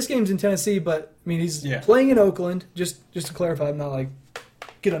 Well, so this game's in Tennessee, but, I mean, he's playing in Oakland. Just to clarify, I'm not like,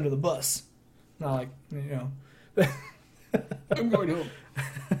 get under the bus. Not like, you know. I'm going home.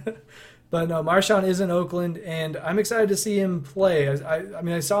 But no, Marshawn is in Oakland, and I'm excited to see him play. I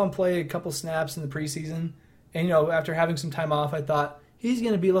mean, I saw him play a couple snaps in the preseason, and, you know, after having some time off, I thought he's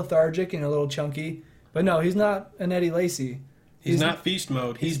going to be lethargic and a little chunky. But no, he's not an Eddie Lacy. He's not feast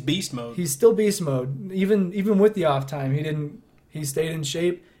mode. He's beast mode. He's still beast mode. Even with the off time, he stayed in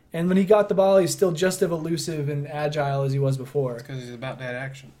shape. And when he got the ball, he's still just as elusive and agile as he was before. Because he's about that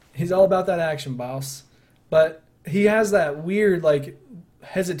action. He's all about that action, boss. But he has that weird, like,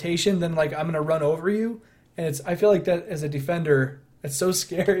 hesitation, then, like, I'm going to run over you. And I feel like that as a defender, it's so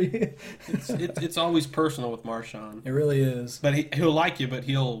scary. It's always personal with Marshawn. It really is. But he'll like you, but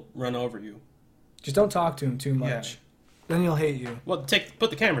he'll run over you. Just don't talk to him too much. Yeah. Then he'll hate you. Well, put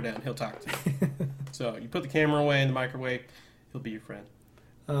the camera down. He'll talk to you. So you put the camera away in the microwave, he'll be your friend.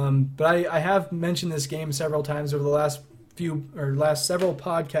 But I have mentioned this game several times over the last several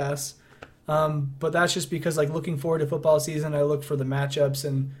podcasts. But that's just because, like, looking forward to football season, I look for the matchups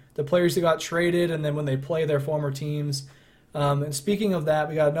and the players who got traded, and then when they play their former teams. And speaking of that,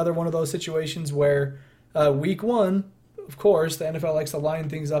 we got another one of those situations where week 1, of course, the NFL likes to line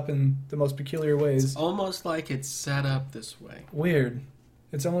things up in the most peculiar ways. It's almost like it's set up this way. Weird.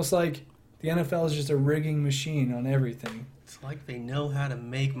 It's almost like the NFL is just a rigging machine on everything. It's like they know how to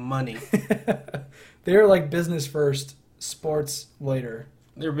make money. They're like business first, sports later.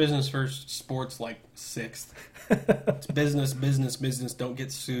 They're business first, sports like 6th. It's business, don't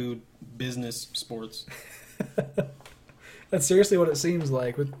get sued, business, sports. That's seriously what it seems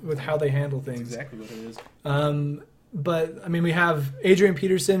like with how they handle things. That's exactly what it is. But, I mean, we have Adrian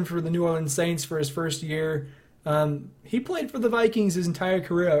Peterson for the New Orleans Saints for his first year. He played for the Vikings his entire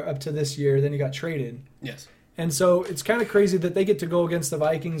career up to this year, then he got traded. Yes. And so it's kind of crazy that they get to go against the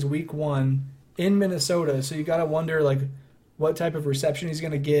Vikings week 1 in Minnesota. So you got to wonder like what type of reception he's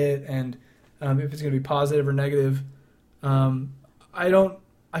going to get and if it's going to be positive or negative.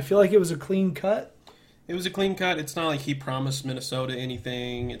 I feel like it was a clean cut. It was a clean cut. It's not like he promised Minnesota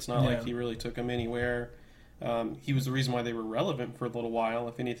anything. It's not Yeah. like he really took them anywhere. He was the reason why they were relevant for a little while.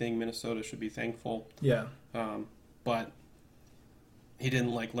 If anything, Minnesota should be thankful. Yeah. But he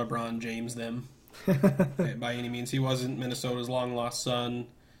didn't like LeBron James them by any means. He wasn't Minnesota's long-lost son.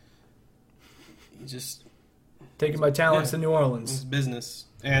 He just... Taken by talents Yeah. to New Orleans. It's business.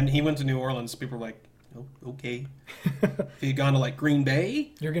 And he went to New Orleans. People were like, oh, okay. If he had gone to like Green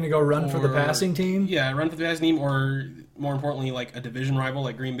Bay... You're going to go run for the Or- passing team? Yeah, run for the passing team, or more importantly, like a division rival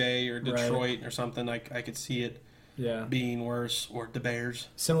like Green Bay or Right. Detroit or something. Like I could see it Yeah. being worse, or the Bears.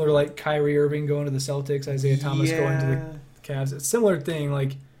 Similar to like Kyrie Irving going to the Celtics, Isaiah Thomas going to the Cavs. It's a similar thing.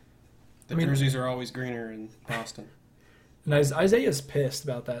 Like, The I mean- jerseys are always greener in Boston. and Isaiah's pissed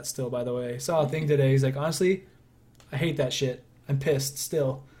about that still, by the way. Saw a thing today. He's like, honestly, I hate that shit. I'm pissed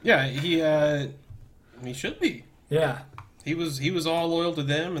still. Yeah, he should be. Yeah. He was all loyal to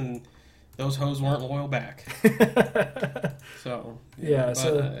them, and those hoes weren't loyal back. So Yeah, but,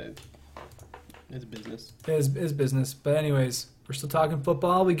 so- it's business. Is business. But anyways, we're still talking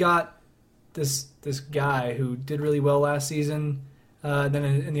football. We got this guy who did really well last season. Then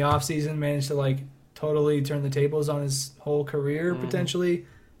in the off season managed to like totally turn the tables on his whole career potentially.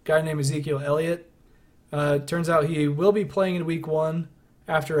 Guy named Ezekiel Elliott. Turns out he will be playing in week 1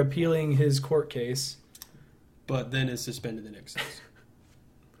 after appealing his court case. But then is suspended the next season.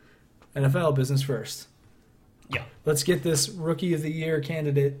 NFL business first. Yeah. Let's get this rookie of the year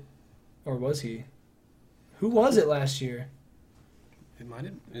candidate. Or was he? Who was it last year? It might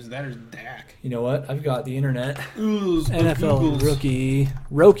have. Is that or Dak? You know what? I've got the internet. Ooh, the NFL Googles.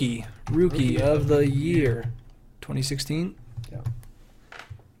 rookie of the year, 2016. Yeah.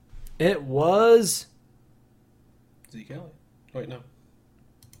 It was Zeke Elliott. Wait, no.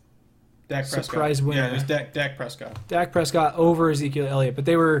 Dak Prescott. Surprise winner. Yeah, it was Dak Prescott. Dak Prescott over Ezekiel Elliott, but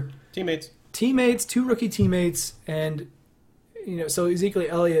they were Teammates. 2 rookie teammates, and so Ezekiel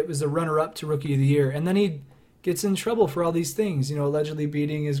Elliott was the runner-up to rookie of the year, and then he gets in trouble for all these things, allegedly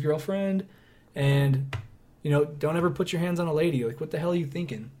beating his girlfriend, and don't ever put your hands on a lady. Like, what the hell are you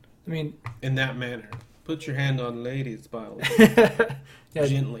thinking? I mean, In that manner. Put your hand on ladies' violence. yeah,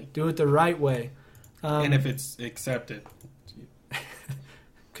 Gently. do it the right way. And if it's accepted,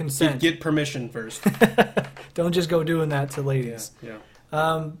 Consent. get permission first. Don't just go doing that to ladies. Yeah.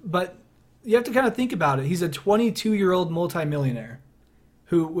 But you have to kind of think about it. He's a 22-year-old multimillionaire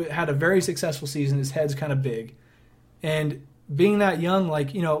who had a very successful season. His head's kind of big. And being that young,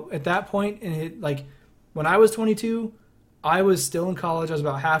 at that point, when I was 22, I was still in college. I was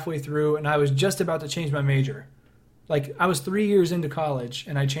about halfway through, and I was just about to change my major. I was 3 years into college,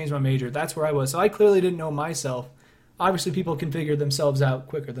 and I changed my major. That's where I was. So I clearly didn't know myself. Obviously, people can figure themselves out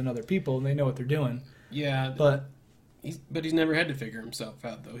quicker than other people, and they know what they're doing. Yeah. But He's never had to figure himself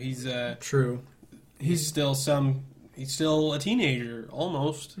out, though. He's true. he's still a teenager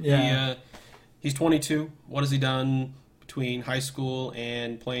almost. Yeah. He's 22. What has he done between high school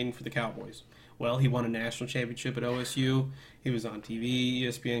and playing for the Cowboys? Well, he won a national championship at OSU. He was on TV.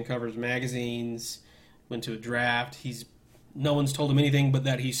 ESPN covers magazines. Went to a draft. No one's told him anything but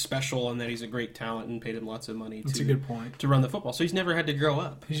that he's special and that he's a great talent, and paid him lots of money That's a good point. to run the football. So he's never had to grow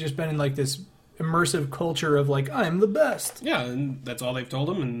up. He's just been in this immersive culture of I'm the best. Yeah, and that's all they've told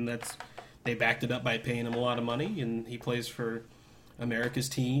him, and they backed it up by paying him a lot of money, and he plays for America's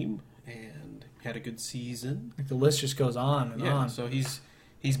team and had a good season. The list just goes on and Yeah, on. so he's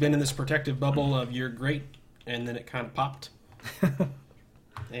been in this protective bubble of you're great, and then it kind of popped.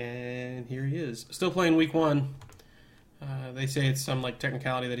 And here he is, still playing week 1. They say it's some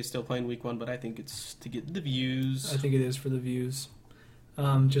technicality that he's still playing week 1, but I think it's to get the views. I think it is for the views.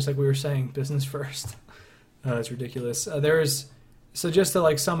 Just like we were saying, business first. It's ridiculous. So just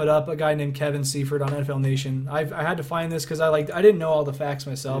to sum it up, a guy named Kevin Seifert on NFL Nation. I had to find this because I didn't know all the facts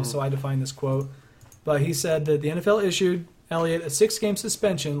myself, so I had to find this quote. But he said that the NFL issued Elliott a 6-game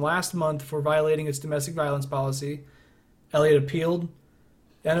suspension last month for violating its domestic violence policy. Elliott appealed.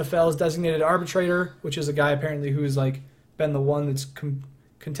 The NFL's designated arbitrator, which is a guy apparently who's been the one that's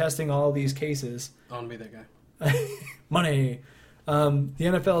contesting all these cases. I want to be that guy. Money. The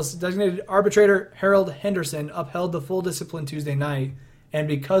NFL's designated arbitrator, Harold Henderson, upheld the full discipline Tuesday night, and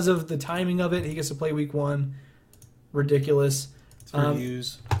because of the timing of it, he gets to play week 1. Ridiculous. It's for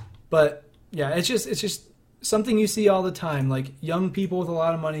views. But yeah, it's just something you see all the time, young people with a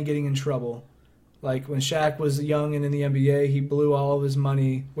lot of money getting in trouble. Like when Shaq was young and in the NBA, he blew all of his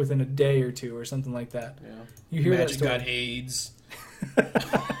money within a day or two or something like that. Yeah. You hear Magic that story? got AIDS.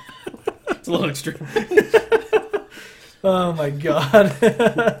 It's a little extreme. Oh my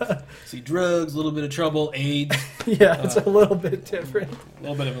God. See, drugs, a little bit of trouble, AIDS. Yeah, it's a little bit different. A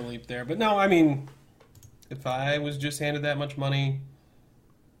little bit of a leap there. But no, I mean, if I was just handed that much money,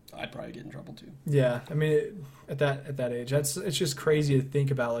 I'd probably get in trouble too. Yeah, I mean, at that age, it's just crazy to think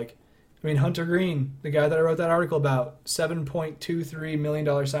about. Like, I mean, Hunter Green, the guy that I wrote that article about, $7.23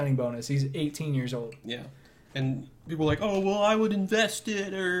 million signing bonus. He's 18 years old. Yeah. And people are like, oh, well, I would invest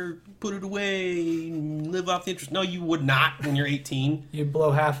it or put it away and live off the interest. No, you would not when you're 18. You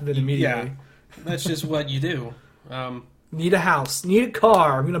blow half of it immediately. Yeah, that's just what you do. Need a house. Need a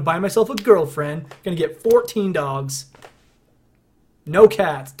car. I'm going to buy myself a girlfriend. Going to get 14 dogs. No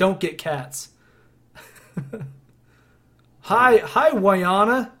cats. Don't get cats. Hi,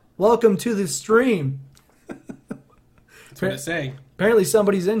 Wayana. Welcome to the stream. That's what I say. Apparently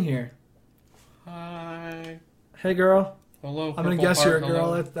somebody's in here. Hi. Hey, girl. Hello. I'm going to guess you're a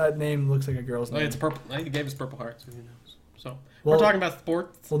girl. That name looks like a girl's Oh, name. it's purple. He gave us purple hearts. So who knows? So Well- we're talking about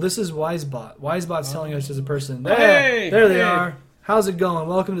sports. Well, this is Wisebot. Wisebot's telling us as a person. Oh, hey! There they Hey! are. How's it going?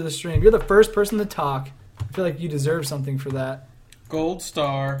 Welcome to the stream. You're the first person to talk. I feel like you deserve something for that. Gold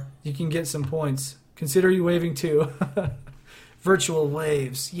star. You can get some points. Consider you waving too. Virtual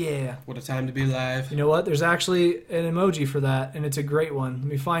waves. Yeah. What a time to be alive. You know what? There's actually an emoji for that, and it's a great one. Let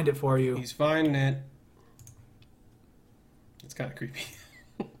me find it for you. He's finding it. It's kind of creepy.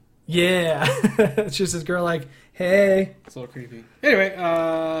 Yeah. It's just this girl like, hey. It's a little creepy. Anyway,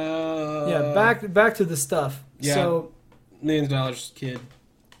 Yeah, back to the stuff. Yeah. So, $millions kid.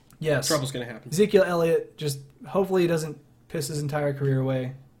 yes. Trouble's going to happen. Ezekiel Elliott, just hopefully he doesn't piss his entire career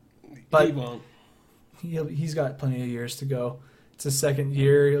away. But He won't. he's got plenty of years to go. It's his second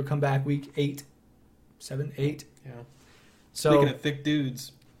year. He'll come back week 8. 7, 8. Yeah. So Speaking of thick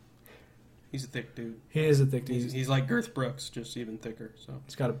dudes, he's a thick dude. he is a thick dude. He's like Girth Brooks, just even thicker. So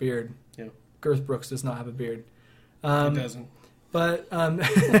He's got a beard. Yeah. Girth Brooks does not have a beard. he doesn't. But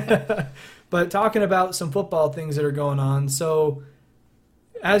but talking about some football things that are going on. So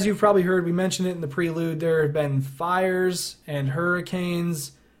as you've probably heard, we mentioned it in the prelude, there have been fires and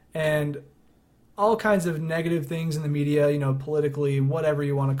hurricanes and all kinds of negative things in the media, you know, politically, whatever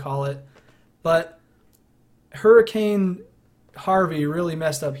you want to call it. But Hurricane Harvey really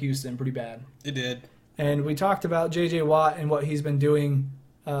messed up Houston pretty bad. It did. And we talked about J.J. Watt and what he's been doing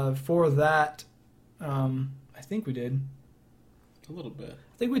for that. I think we did. A little bit.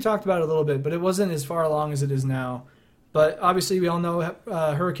 I think we talked about it a little bit, but it wasn't as far along as it is now. But obviously we all know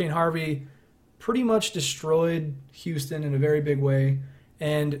Hurricane Harvey pretty much destroyed Houston in a very big way.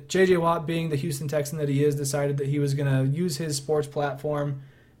 And J.J. Watt, being the Houston Texan that he is, decided that he was going to use his sports platform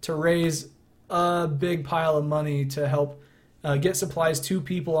to raise a big pile of money to help get supplies to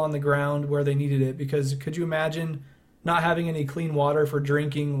people on the ground where they needed it. Because could you imagine not having any clean water for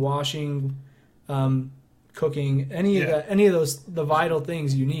drinking, washing, cooking, any of those, the vital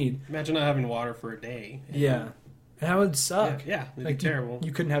things you need? Imagine not having water for a day. Yeah. And that would suck. Yeah, it'd Like be terrible.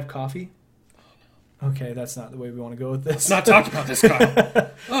 You couldn't have coffee? Okay, that's not the way we want to go with this. Let's not talk about this,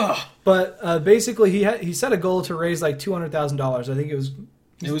 Kyle. Ugh. But basically, he set a goal to raise like $200,000. I think it was.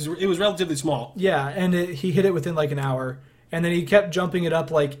 It was relatively small. Yeah, and he hit it within like an hour, and then he kept jumping it up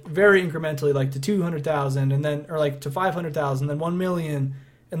like very incrementally, like to 200,000, and then or like to 500,000, then 1 million,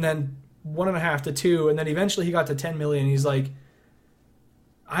 and then 1.5 to 2, and then eventually he got to 10 million. He's like,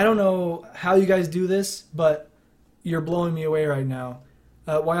 I don't know how you guys do this, but you're blowing me away right now.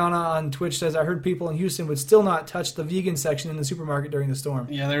 Wayana on Twitch says, I heard people in Houston would still not touch the vegan section in the supermarket during the storm.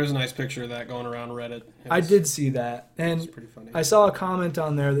 Yeah, there was a nice picture of that going around Reddit. I did see that. And pretty funny. I saw a comment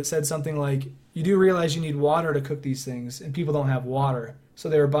on there that said something like, you do realize you need water to cook these things, and people don't have water. So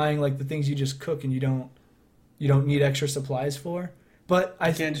they were buying like the things you just cook and you don't need extra supplies for. But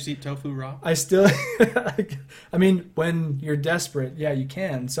I can't just eat tofu raw. I still, I mean, when you're desperate, yeah, you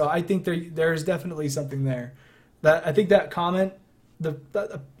can. So I think there's definitely something there. I think that comment,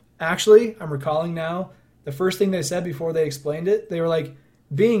 actually, I'm recalling now, the first thing they said before they explained it, they were like,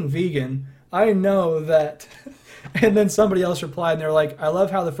 being vegan, I know that. And then somebody else replied, and they were like, I love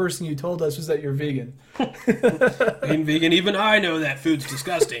how the first thing you told us was that you're vegan. Being vegan, even I know that food's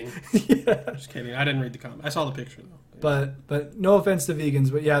disgusting. Yeah. Just kidding. I didn't read the comment. I saw the picture, though. But no offense to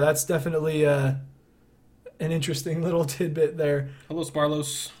vegans, but yeah, that's definitely an interesting little tidbit there. Hello,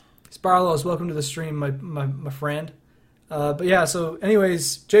 Sparlos. Sparlos, welcome to the stream, my friend. But yeah, so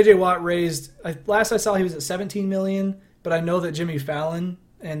anyways, J.J. Watt raised, last I saw he was at 17 million, but I know that Jimmy Fallon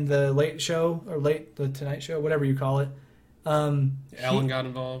and the Late Show, or the Tonight Show, whatever you call it. Ellen got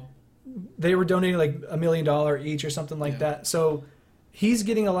involved. they were donating like $1 million each or something like that. So he's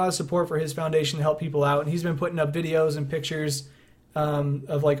getting a lot of support for his foundation to help people out, and he's been putting up videos and pictures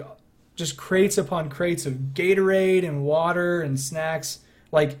of like just crates upon crates of Gatorade and water and snacks,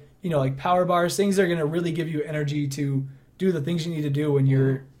 like, you know, like power bars, things that are going to really give you energy to do the things you need to do when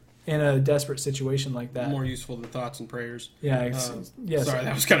you're in a desperate situation like that. More useful than thoughts and prayers. Yeah. Yes. Sorry,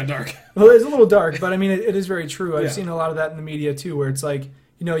 that was kind of dark. Well, it's a little dark, but I mean, it is very true. I've Yeah. seen a lot of that in the media too, where it's like,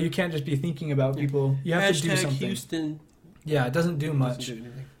 you know, you can't just be thinking about people. You have to do something. Houston. Yeah, it doesn't do much. Doesn't do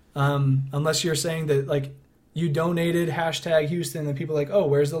anything. Unless you're saying that, like, you donated hashtag Houston, and people are like, oh,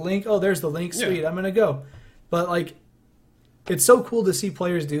 where's the link? Oh, there's the link. Sweet, I'm going to go. But, like, it's so cool to see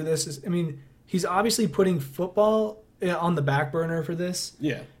players do this. I mean, he's obviously putting football on the back burner for this.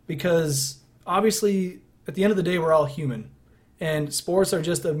 Yeah. Because, obviously, at the end of the day, we're all human. And sports are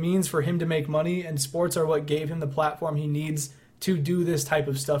just a means for him to make money, and sports are what gave him the platform he needs to do this type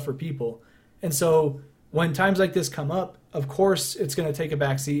of stuff for people. And so when times like this come up, of course it's going to take a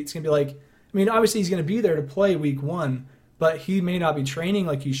back seat. It's going to be like, I mean, obviously he's going to be there to play week 1, but he may not be training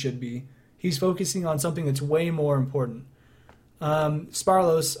like he should be. He's focusing on something that's way more important.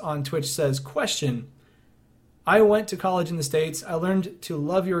 Sparlos on Twitch says, question, I went to college in the States. I learned to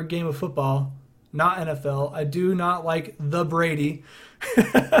love your game of football, not NFL. I do not like the Brady.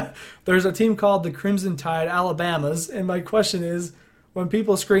 There's a team called the Crimson Tide Alabamas, and my question is, when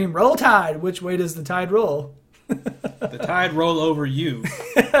people scream, roll Tide, which way does the Tide roll? The Tide roll over you.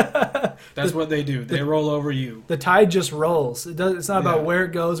 That's what they do. They roll over you. The Tide just rolls. It's not about where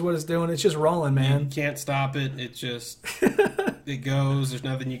it goes, what it's doing. It's just rolling, man. You can't stop it. It just, it goes. There's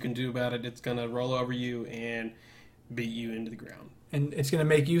nothing you can do about it. It's going to roll over you and beat you into the ground. And it's going to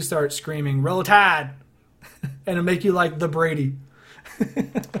make you start screaming, roll Tide! And it'll make you like the Brady.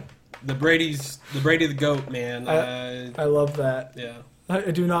 The Brady the GOAT, man. I love that. Yeah.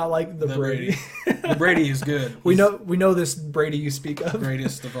 I do not like the Brady. The Brady is good. We know this Brady you speak of.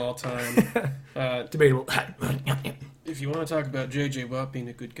 Greatest of all time. Debatable. If you want to talk about J.J. Watt being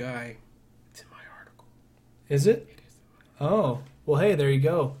a good guy, it's in my article. Is it? Oh. Well, hey, there you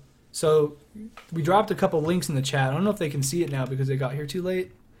go. So we dropped a couple links in the chat. I don't know if they can see it now because they got here too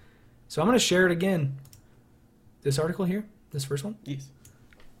late. So I'm going to share it again. This article here? This first one? Yes.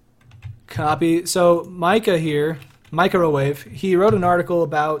 Copy. So Micah here, Microwave, he wrote an article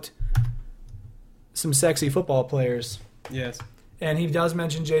about some sexy football players. Yes. And he does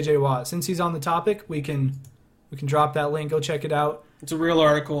mention J.J. Watt. Since he's on the topic, we can drop that link. Go check it out. It's a real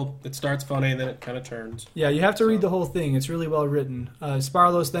article. It starts funny, and then it kind of turns. Yeah, you have to read the whole thing. It's really well written.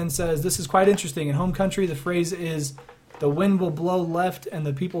 Sparlos then says, this is quite interesting. In home country, the phrase is, the wind will blow left, and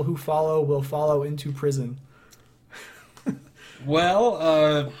the people who follow will follow into prison.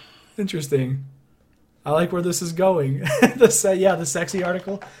 Well, interesting. I like where this is going. The sexy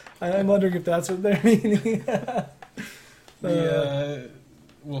article. I'm wondering if that's what they're meaning.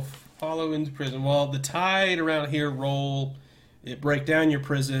 Will follow into prison. Well, the Tide around here roll. It break down your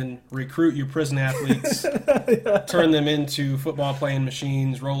prison, recruit your prison athletes, turn them into football playing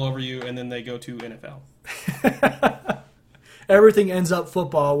machines, roll over you, and then they go to NFL. Everything ends up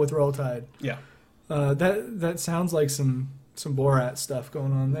football with Roll Tide. Yeah. That sounds like some Borat stuff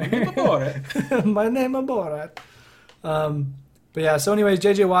going on there. Borat. My name is Borat. But yeah, so anyways,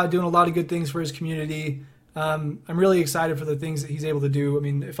 J.J. Watt doing a lot of good things for his community. I'm really excited for the things that he's able to do. I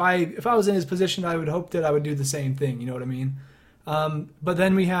mean, if I was in his position, I would hope that I would do the same thing. You know what I mean? But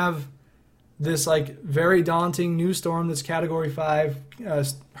then we have this like very daunting new storm that's Category 5,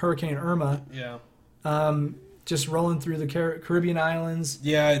 Hurricane Irma. Yeah. Just rolling through the Caribbean islands.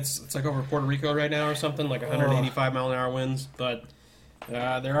 Yeah, it's like over Puerto Rico right now or something, like 185 mile an hour winds. But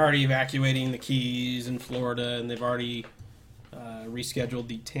they're already evacuating the Keys in Florida, and they've already rescheduled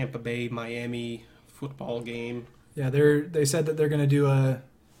the Tampa Bay Miami football game. Yeah, they said that they're going to do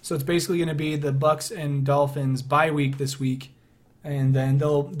so it's basically going to be the Bucks and Dolphins bye week this week, and then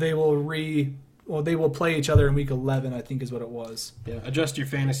they will play each other in week 11, I think is what it was. Yeah, adjust your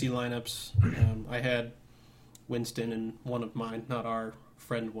fantasy lineups. I had Winston in one of mine, not our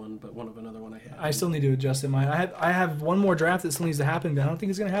friend one, but one of another one I had. I still need to adjust in mine. I have one more draft that still needs to happen, but I don't think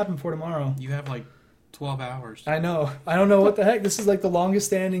it's going to happen before tomorrow. You have like 12 hours. I know. I don't know what the heck. This is like the longest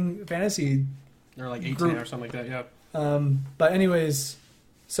standing fantasy They're like 18 group. or something like that, yeah. But anyways,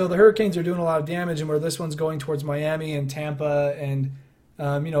 so the Hurricanes are doing a lot of damage, and where this one's going towards Miami and Tampa and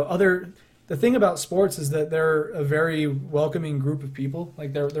other. The thing about sports is that they're a very welcoming group of people.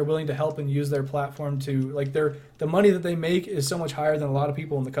 Like they're willing to help and use their platform to the money that they make is so much higher than a lot of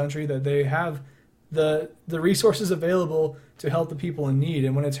people in the country that they have the resources available to help the people in need.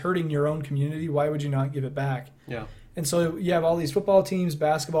 And when it's hurting your own community, why would you not give it back? Yeah. And so you have all these football teams,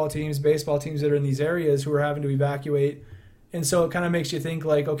 basketball teams, baseball teams that are in these areas who are having to evacuate. And so it kind of makes you think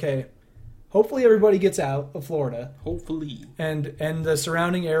like, okay, hopefully everybody gets out of Florida. Hopefully. And the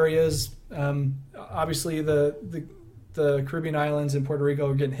surrounding areas, obviously the Caribbean islands and Puerto Rico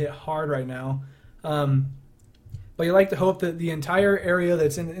are getting hit hard right now. But you like to hope that the entire area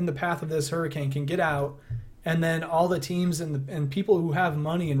that's in the path of this hurricane can get out, and then all the teams and people who have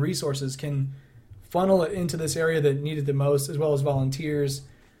money and resources can funnel it into this area that need it the most, as well as volunteers.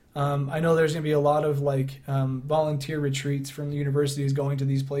 I know there's going to be a lot of volunteer retreats from the universities going to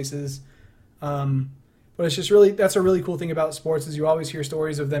these places. But it's just that's a really cool thing about sports is you always hear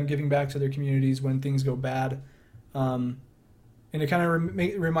stories of them giving back to their communities when things go bad. And it kind of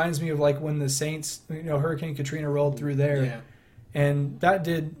reminds me of like when the Saints, Hurricane Katrina rolled through there. Yeah. And that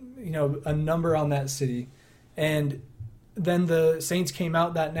did, a number on that city. And then the Saints came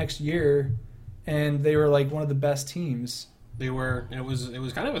out that next year and they were like one of the best teams. They were. It was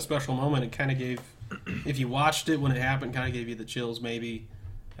kind of a special moment. It kind of gave, if you watched it when it happened, kind of gave you the chills maybe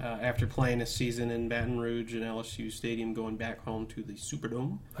after playing a season in Baton Rouge and LSU Stadium, going back home to the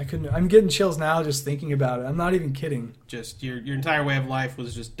Superdome. I'm getting chills now just thinking about it. I'm not even kidding. Just your entire way of life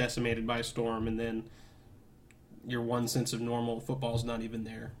was just decimated by a storm, and then your one sense of normal football's not even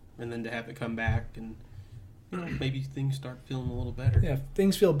there. And then to have it come back and maybe things start feeling a little better. Yeah,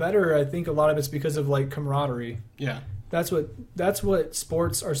 things feel better. I think a lot of it's because of like camaraderie. Yeah. That's what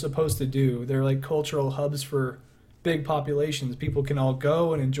sports are supposed to do. They're like cultural hubs for big populations. People can all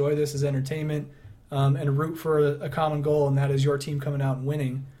go and enjoy this as entertainment and root for a common goal, and that is your team coming out and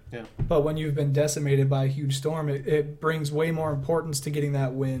winning. Yeah. But when you've been decimated by a huge storm, it brings way more importance to getting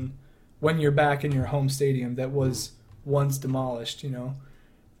that win when you're back in your home stadium that was once demolished,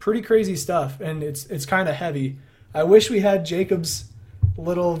 Pretty crazy stuff, and it's kind of heavy. I wish we had Jacob's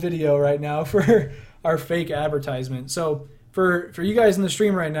little video right now for our fake advertisement. So for you guys in the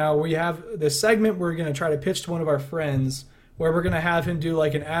stream right now, we have this segment we're going to try to pitch to one of our friends where we're going to have him do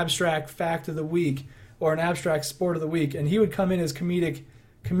like an abstract fact of the week or an abstract sport of the week, and he would come in as comedic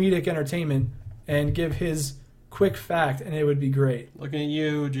entertainment and give his quick fact, and it would be great. Looking at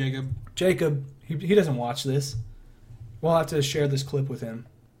you, Jacob. Jacob, he doesn't watch this. We'll have to share this clip with him.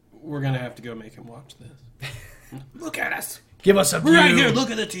 We're going to have to go make him watch this. Look at us. Give us a view. We're right here. Look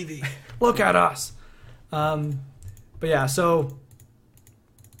at the TV. Look at us. But yeah, so,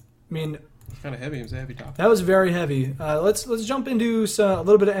 I mean... It's kind of heavy. It was a heavy topic. That was very heavy. Let's jump into a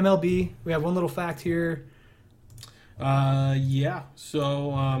little bit of MLB. We have one little fact here. Yeah.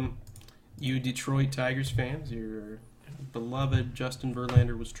 So, you Detroit Tigers fans, your beloved Justin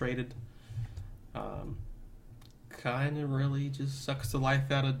Verlander was traded. Kind of really just sucks the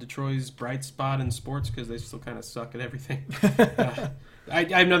life out of Detroit's bright spot in sports because they still kind of suck at everything. I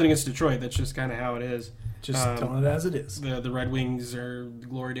have nothing against Detroit. That's just kind of how it is. Just telling it as it is. The Red Wings the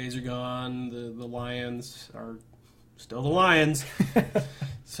glory days are gone. The Lions are still the Lions.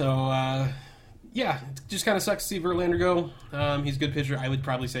 So, yeah, it just kind of sucks to see Verlander go. He's a good pitcher. I would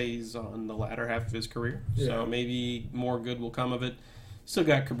probably say he's on the latter half of his career. Yeah. So maybe more good will come of it. Still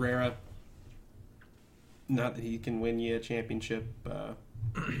got Cabrera. Not that he can win you a championship,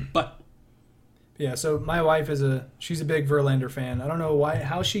 but... Yeah, so my wife she's a big Verlander fan. I don't know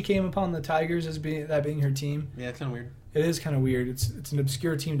how she came upon the Tigers as being her team. Yeah, it's kind of weird. It is kind of weird. It's an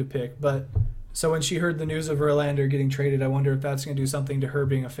obscure team to pick, but so when she heard the news of Verlander getting traded, I wonder if that's going to do something to her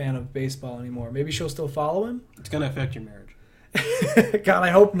being a fan of baseball anymore. Maybe she'll still follow him. It's going to affect your marriage. God, I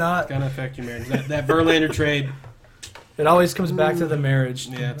hope not. It's going to affect your marriage. That Verlander trade. It always comes back to the marriage.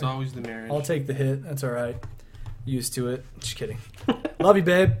 Yeah, it's always the marriage. I'll take the hit. That's all right. Used to it. Just kidding. Love you,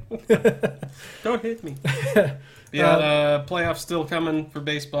 babe. Don't hit me. Yeah, playoffs still coming for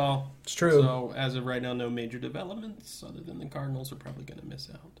baseball. It's true. So as of right now, no major developments other than the Cardinals are probably going to miss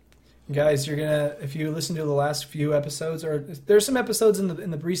out. Guys, if you listen to the last few episodes, or there's some episodes in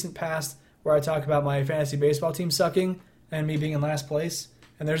the recent past where I talk about my fantasy baseball team sucking and me being in last place,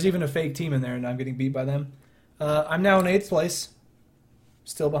 and there's even a fake team in there, and I'm getting beat by them. I'm now in 8th place.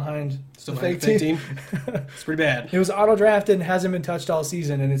 Still behind the fake team. It's pretty bad. It was auto-drafted and hasn't been touched all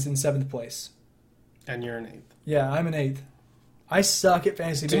season, and it's in 7th place. And you're in 8th. Yeah, I'm in 8th. I suck at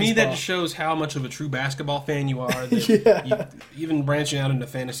fantasy baseball. To me, that just shows how much of a true basketball fan you are. Yeah. Even branching out into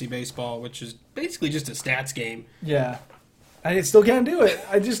fantasy baseball, which is basically just a stats game. Yeah. I still can't do it.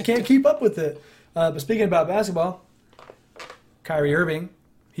 I just can't keep up with it. But speaking about basketball, Kyrie Irving.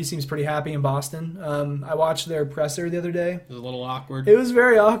 He seems pretty happy in Boston. I watched their presser the other day. It was a little awkward. It was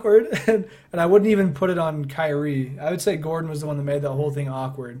very awkward, and I wouldn't even put it on Kyrie. I would say Gordon was the one that made the whole thing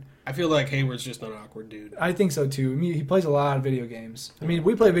awkward. I feel like Hayward's just an awkward dude. I think so too. I mean, he plays a lot of video games. I mean,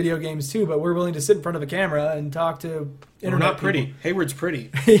 we play video games too, but we're willing to sit in front of a camera and talk to internet We're not people. pretty. Hayward's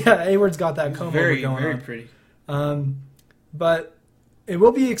pretty. Yeah, Hayward's got that comb over Very, going very on. pretty. But it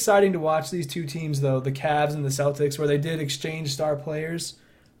will be exciting to watch these two teams, though, the Cavs and the Celtics, where they did exchange star players.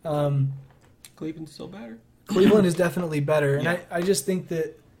 Cleveland's still better. Cleveland is definitely better, and Yeah. I just think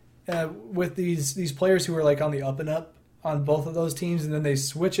that with these players who are like on the up and up on both of those teams, and then they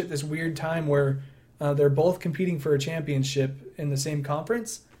switch at this weird time where they're both competing for a championship in the same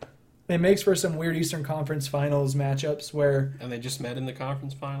conference. It makes for some weird Eastern Conference Finals matchups where, And they just met in the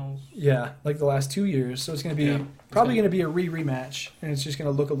conference finals. yeah, like the last 2 years. So it's going to be Yeah. probably going to be a rematch, and it's just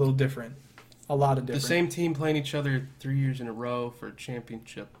going to look a little different, a lot of The different. same team playing each other 3 years in a row for a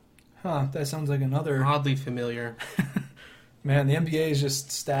championship. Huh? That sounds like another. Oddly familiar. Man, the NBA is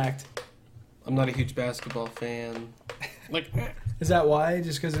just stacked. I'm not a huge basketball fan. Like, Is that why?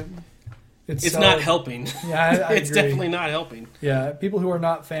 Just because it's not helping. Yeah, I It's agree. definitely not helping. Yeah, people who are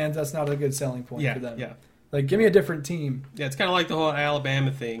not fans, that's not a good selling point Yeah, for them. yeah. Like, give me a different team. Yeah, it's kind of like the whole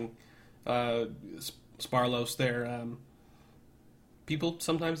Alabama thing. Sparlos there. People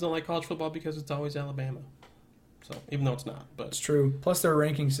sometimes don't like college football because it's always Alabama. So, even though it's not. But It's true. Plus, their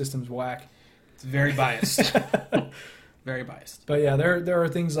ranking system's whack. it's very biased. Very biased. But yeah, there are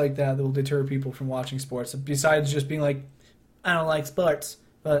things like that will deter people from watching sports. Besides just being like, I don't like sports.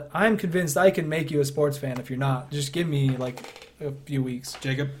 But I'm convinced I can make you a sports fan if you're not. Just give me like a few weeks.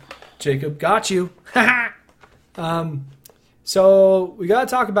 Jacob, got you. So we got to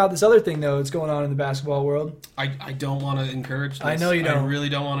talk about this other thing, though, that's going on in the basketball world. I don't want to encourage this. I know you don't. I really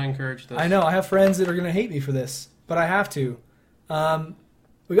don't want to encourage this. I know. I have friends that are going to hate me for this, but I have to.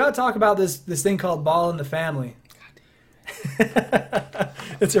 We got to talk about this thing called Ball in the Family.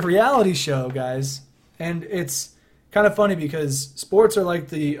 It's a reality show, guys. And it's kind of funny because sports are like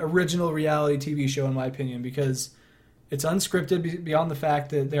the original reality TV show, in my opinion, because it's unscripted beyond the fact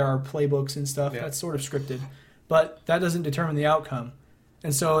that there are playbooks and stuff. Yeah. That's sort of scripted. But that doesn't determine the outcome.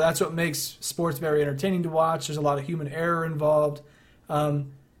 And so that's what makes sports very entertaining to watch. There's a lot of human error involved.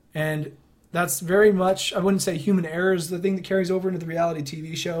 And that's very much, I wouldn't say human error is the thing that carries over into the reality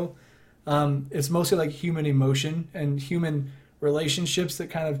TV show. It's mostly like human emotion and human relationships that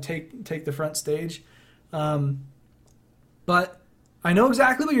kind of take the front stage. But I know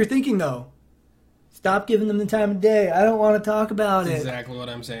exactly what you're thinking, though. Stop giving them the time of day. I don't want to talk about That's it. exactly what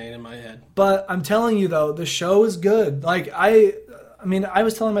I'm saying in my head. But I'm telling you, though, the show is good. Like, I mean, I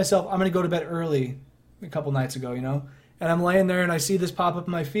was telling myself I'm going to go to bed early a couple nights ago, you know? And I'm laying there and I see this pop up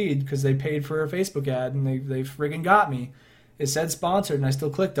in my feed because they paid for a Facebook ad and they friggin' got me. It said sponsored and I still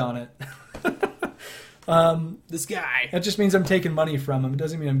clicked on it. This guy. That just means I'm taking money from him. It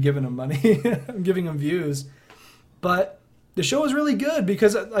doesn't mean I'm giving him money. I'm giving him views. But the show is really good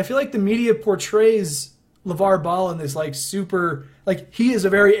because I feel like the media portrays LeVar Ball in this like super, like he is a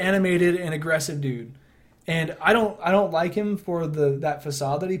very animated and aggressive dude. And I don't like him for that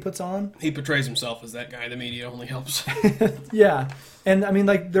facade that he puts on. He portrays himself as that guy. The media only helps. Yeah. And I mean,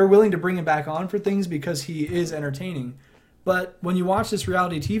 like, they're willing to bring him back on for things because he is entertaining. But when you watch this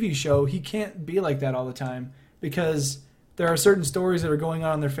reality TV show, he can't be like that all the time because there are certain stories that are going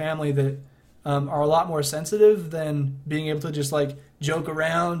on in their family that are a lot more sensitive than being able to just like joke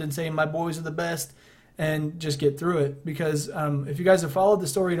around and say my boys are the best and just get through it. Because if you guys have followed the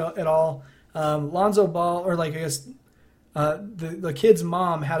story at all, Lonzo Ball, or like I guess the kid's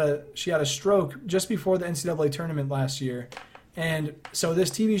mom had a stroke just before the NCAA tournament last year, and so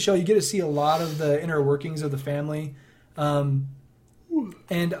this TV show you get to see a lot of the inner workings of the family, and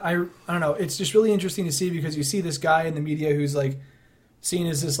I don't know, it's just really interesting to see because you see this guy in the media who's like seen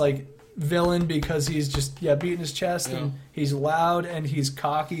as this like villain because he's just beating his chest and he's loud and he's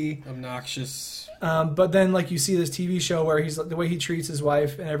cocky, Obnoxious. but then like you see this TV show where he's the way he treats his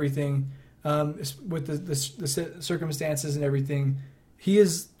wife and everything. With the circumstances and everything, he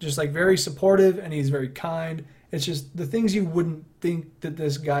is just like very supportive and he's very kind. It's just the things you wouldn't think that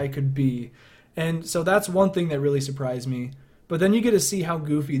this guy could be. And so that's one thing that really surprised me. But then you get to see how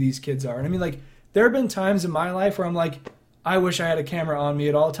goofy these kids are. And I mean, like, there have been times in my life where I'm like, I wish I had a camera on me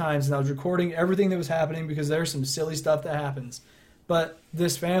at all times and I was recording everything that was happening because there's some silly stuff that happens. But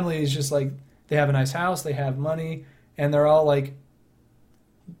this family is just like, they have a nice house, they have money, and they're all like,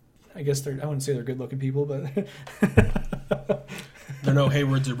 I guess I wouldn't say they're good-looking people, but They're no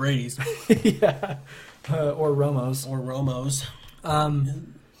Haywards or Brady's. yeah, or Romos. Or Romos.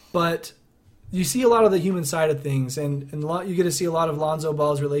 But you see a lot of the human side of things, and you get to see a lot of Lonzo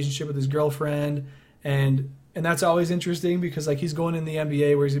Ball's relationship with his girlfriend, and that's always interesting because like he's going in the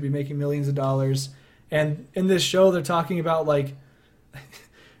NBA where he's gonna be making millions of dollars, and in this show they're talking about like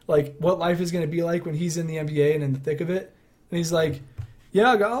like what life is going to be like when he's in the NBA and in the thick of it. And he's like,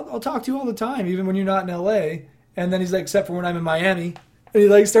 yeah, I'll talk to you all the time, even when you're not in LA. And then he's like, except for when I'm in Miami. And he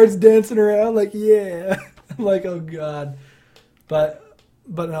like starts dancing around like, yeah. I'm like, oh God. But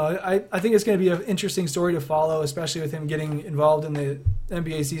no, I think it's going to be an interesting story to follow, especially with him getting involved in the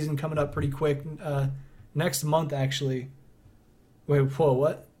NBA season coming up pretty quick. Next month, actually. Wait, whoa,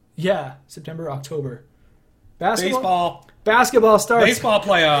 what? Yeah, September, October. Basketball starts. Baseball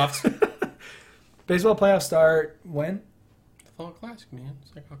playoffs. Baseball playoffs start when? The Fall Classic, man.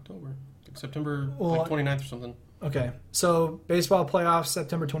 It's like October. Like September 29th or something. Okay. So, baseball playoffs,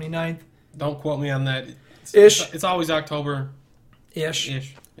 September 29th. Don't quote me on that. It's always October.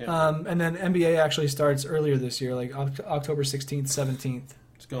 Ish. Yeah. And then NBA actually starts earlier this year, like October 16th, 17th.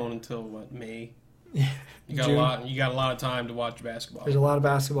 It's going until, what, May? Yeah. You got a lot of time to watch basketball. There's a lot of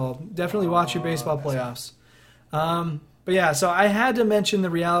basketball. Definitely watch your baseball playoffs. But yeah, so I had to mention the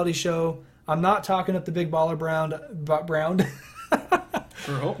reality show. I'm not talking up the Big Baller Brown.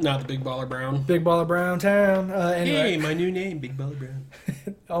 Sure hope not the Big Baller Brown. Big Baller Brown Town. Anyway. Hey, my new name, Big Baller Brown.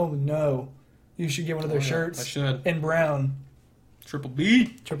 Oh no, you should get one of their shirts. I should. In brown. Triple B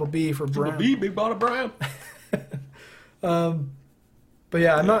for brown. Triple B, Big Baller Brown. But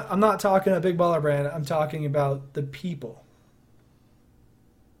yeah, I'm not talking a Big Baller Brand. I'm talking about the people.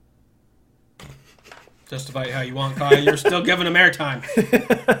 Justify it how you want, Kyle. You're still giving them airtime.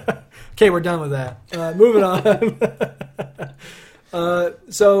 Okay, we're done with that. Moving on.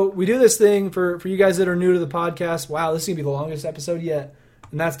 So we do this thing for you guys that are new to the podcast. Wow, this is going to be the longest episode yet.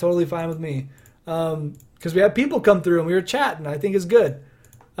 And that's totally fine with me. Because we have people come through and we were chatting. I think it's good.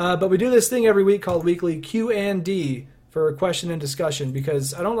 But we do this thing every week called Weekly Q&D for a question and discussion.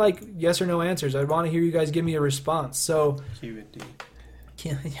 Because I don't like yes or no answers. I want to hear you guys give me a response. So Q&D.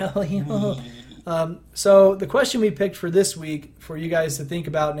 So the question we picked for this week, for you guys to think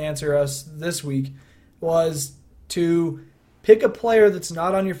about and answer us this week, was to pick a player that's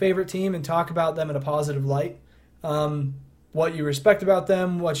not on your favorite team and talk about them in a positive light. What you respect about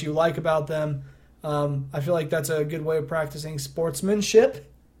them, what you like about them. I feel like that's a good way of practicing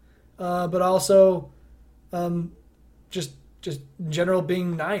sportsmanship, but also just in general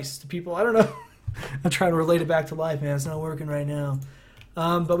being nice to people. I don't know. I'm trying to relate it back to life, man. It's not working right now.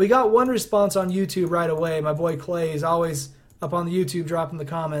 But we got one response on YouTube right away. My boy Clay is always up on the YouTube dropping the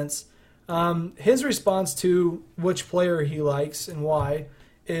comments. His response to which player he likes and why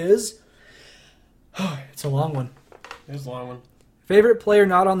is... it's a long one. It's a long one. Favorite player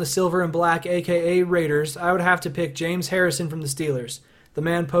not on the silver and black, a.k.a. Raiders, I would have to pick James Harrison from the Steelers. The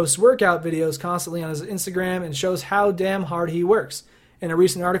man posts workout videos constantly on his Instagram and shows how damn hard he works. In a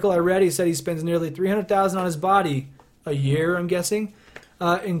recent article I read, he said he spends nearly $300,000 on his body a year, I'm guessing,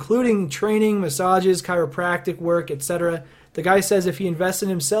 including training, massages, chiropractic work, etc. The guy says if he invests in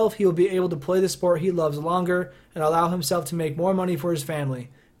himself, he will be able to play the sport he loves longer and allow himself to make more money for his family.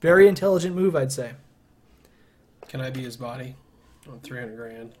 Very intelligent move, I'd say. Can I be his body on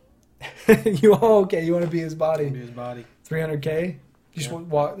 $300,000? You want to be his body? Be his body. $300K? You just want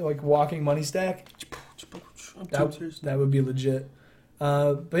walking money stack? That would be legit.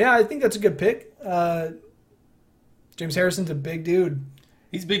 But yeah, I think that's a good pick. James Harrison's a big dude.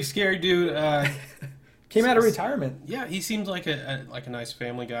 He's a big, scary dude. Came out of retirement. Yeah, he seems like a nice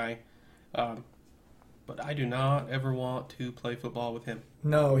family guy. But I do not ever want to play football with him.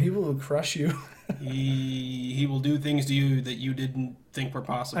 No, he will crush you. He will do things to you that you didn't think were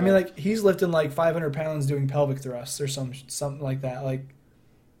possible. I mean, like, he's lifting like 500 pounds doing pelvic thrusts or something like that. Like,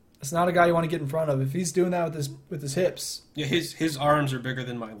 it's not a guy you want to get in front of. If he's doing that with his hips. Yeah, his arms are bigger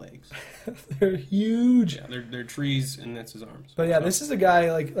than my legs. They're huge. Yeah, they're trees, and that's his arms. But yeah, this is a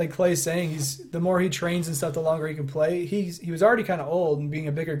guy, like Clay's saying, the more he trains and stuff, the longer he can play. He was already kind of old, and being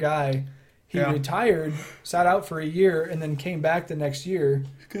a bigger guy, he retired, sat out for a year, and then came back the next year.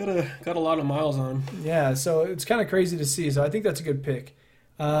 Got a lot of miles on him. Yeah, so it's kind of crazy to see. So I think that's a good pick.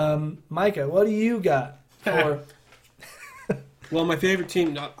 Micah, what do you got for... Well, my favorite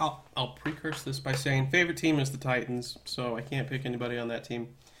team, I'll precurse this by saying favorite team is the Titans, so I can't pick anybody on that team.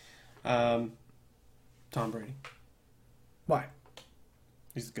 Tom Brady. Why?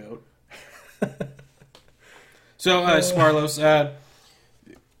 He's the GOAT. So, Sparlos,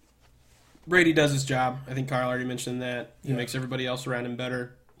 Brady does his job. I think Kyle already mentioned that. He makes everybody else around him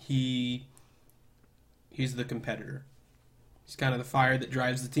better. He's the competitor. He's kind of the fire that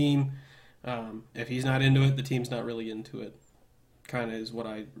drives the team. If he's not into it, the team's not really into it. Kind of is what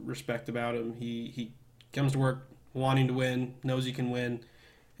I respect about him. He comes to work wanting to win, knows he can win,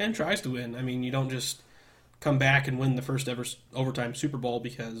 and tries to win. I mean, you don't just come back and win the first ever overtime Super Bowl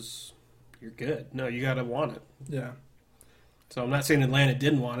because you're good. No, you got to want it. Yeah. So I'm not saying Atlanta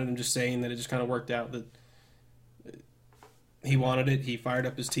didn't want it. I'm just saying that it just kind of worked out that he wanted it. He fired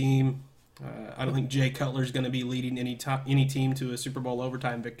up his team. I don't think Jay Cutler's going to be leading any team to a Super Bowl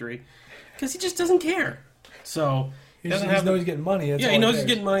overtime victory because he just doesn't care. So he doesn't know he's getting money. He knows he's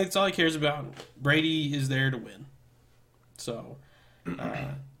getting money. That's all he cares about. Brady is there to win. So,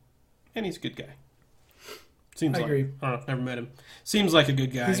 and he's a good guy. Seems I agree. I don't know. Never met him. Seems like a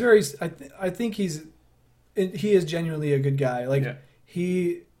good guy. He's very. I think he is genuinely a good guy. Like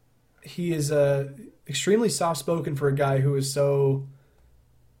he is extremely soft spoken for a guy who is so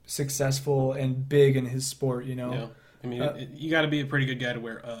successful and big in his sport. You know. Yeah. I mean, you got to be a pretty good guy to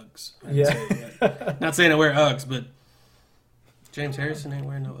wear Uggs. Yeah. Not saying I wear Uggs, but James Harrison ain't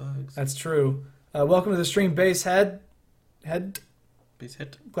wearing no Uggs. That's true. Welcome to the stream, Basehead.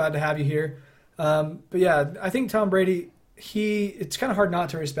 Basehead. Glad to have you here. But yeah, I think Tom Brady, it's kind of hard not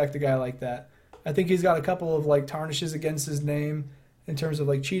to respect a guy like that. I think he's got a couple of like tarnishes against his name in terms of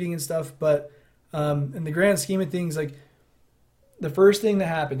like cheating and stuff. But in the grand scheme of things, like the first thing that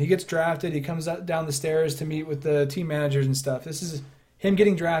happened, he gets drafted. He comes down the stairs to meet with the team managers and stuff. This is him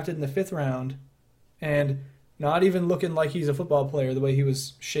getting drafted in the 5th round and not even looking like he's a football player the way he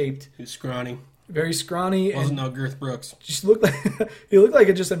was shaped. He was scrawny. Very scrawny. Wasn't no Girth Brooks. Just looked like he looked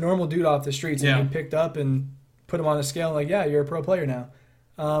like just a normal dude off the streets. Yeah. And he picked up and put him on a scale. And like, yeah, you're a pro player now.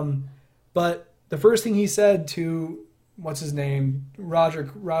 But the first thing he said to what's his name, Roger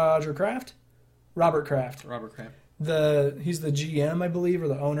Kraft, Robert Kraft. He's the GM, I believe, or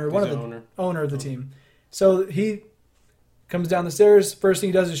the owner. Owner of the team. So he comes down the stairs. First thing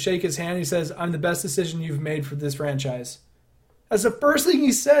he does is shake his hand. He says, "I'm the best decision you've made for this franchise." That's the first thing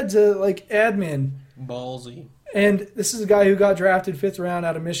he said to like admin. Ballsy. And this is a guy who got drafted 5th round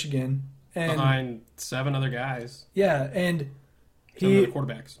out of Michigan, and behind 7 other guys. Yeah, and other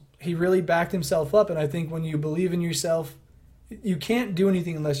quarterbacks. He really backed himself up. And I think when you believe in yourself, you can't do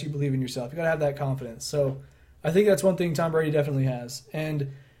anything unless you believe in yourself. You got to have that confidence. So I think that's one thing Tom Brady definitely has,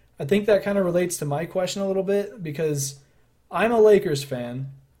 and I think that kind of relates to my question a little bit because I'm a Lakers fan.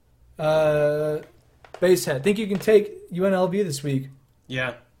 Basehead, think you can take UNLV this week?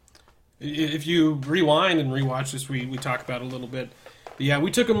 Yeah. If you rewind and rewatch this, we talk about it a little bit. But yeah,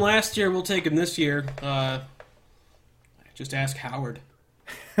 we took him last year. We'll take him this year. Just ask Howard.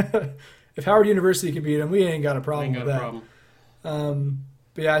 If Howard University can beat him, we ain't got a problem with that.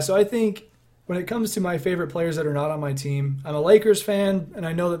 But yeah, so I think when it comes to my favorite players that are not on my team, I'm a Lakers fan, and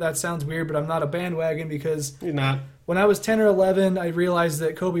I know that sounds weird, but I'm not a bandwagon because you're not. When I was 10 or 11, I realized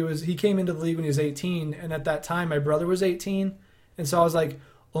that he came into the league when he was 18, and at that time my brother was 18, and so I was like,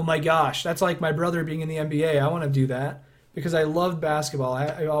 oh my gosh, that's like my brother being in the NBA. I want to do that because I loved basketball.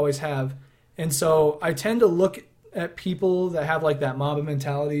 I always have. And so I tend to look at people that have like that Mamba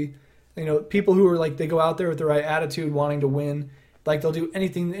mentality, people who are like, they go out there with the right attitude, wanting to win. Like they'll do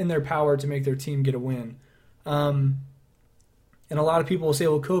anything in their power to make their team get a win. And a lot of people will say,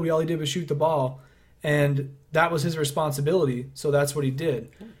 well, Kobe, all he did was shoot the ball. And that was his responsibility, so that's what he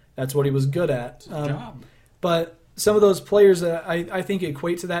did. That's what he was good at. It's his job. But some of those players that I think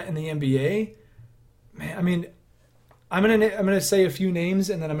equate to that in the NBA, man, I mean, I'm gonna say a few names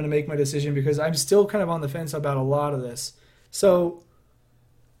and then I'm gonna make my decision because I'm still kind of on the fence about a lot of this. So,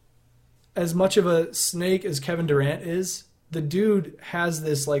 as much of a snake as Kevin Durant is, the dude has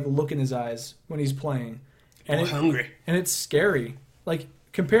this like look in his eyes when he's playing, and hungry, and it's scary. Like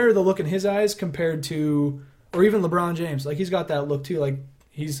compare the look in his eyes compared to, or even LeBron James. Like he's got that look too. Like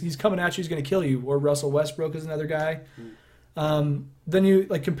he's coming at you, he's going to kill you. Or Russell Westbrook is another guy. Then you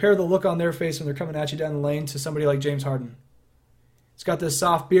like compare the look on their face when they're coming at you down the lane to somebody like James Harden. He's got this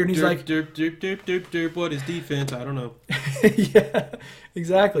soft beard, and he's like, derp. What is defense? I don't know. Yeah,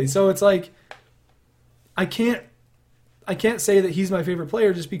 exactly. So it's like I can't say that he's my favorite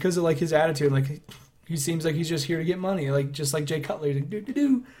player just because of like his attitude. Like he seems like he's just here to get money, like just like Jay Cutler. Like,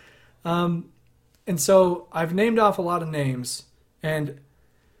 and so I've named off a lot of names, and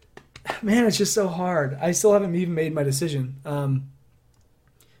man, it's just so hard. I still haven't even made my decision.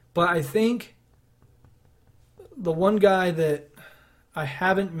 But I think the one guy that I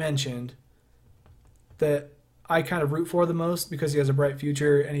haven't mentioned that I kind of root for the most because he has a bright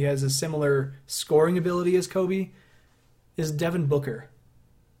future and he has a similar scoring ability as Kobe is Devin Booker.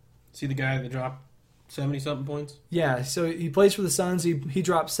 See the guy that dropped 70-something points? Yeah, so he plays for the Suns. He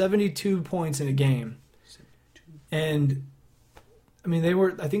dropped 72 points in a game. 72. And I mean,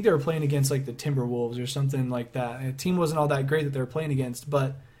 I think they were playing against like the Timberwolves or something like that. And the team wasn't all that great that they were playing against,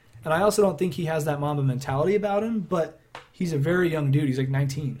 and I also don't think he has that Mamba mentality about him, but he's a very young dude. He's like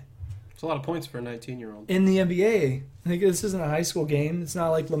 19. It's a lot of points for a 19-year-old. In the NBA. I think this isn't a high school game. It's not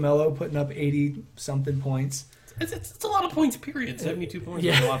like LaMelo putting up 80-something points. It's a lot of points, period. 72 points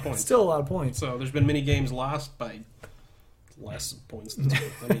is a lot of points. It's still a lot of points. So there's been many games lost by less points than that.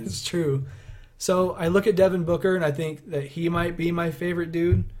 I mean, It's true. So I look at Devin Booker, and I think that he might be my favorite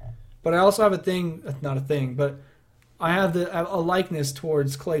dude. But I also have but I have a likeness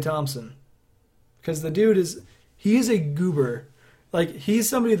towards Klay Thompson. Because the dude he is a goober. Like, he's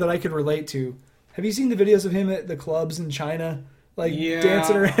somebody that I could relate to. Have you seen the videos of him at the clubs in China? Like,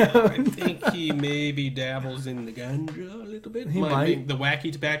 dancing around? I think he maybe dabbles in the ganja a little bit. He might. The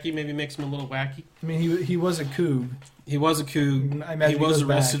wacky tobacco maybe makes him a little wacky. I mean, he was a Coug. He was a Coug. I imagine he was goes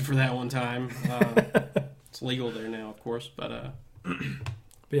arrested back. for that one time. It's legal there now, of course. But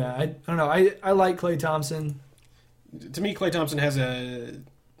But yeah, I don't know. I like Klay Thompson. to me, Klay Thompson has a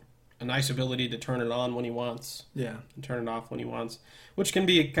nice ability to turn it on when he wants. Yeah. And turn it off when he wants, which can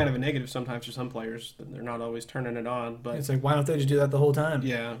be kind of a negative sometimes for some players. That they're not always turning it on. But It's like, why don't they just do that the whole time?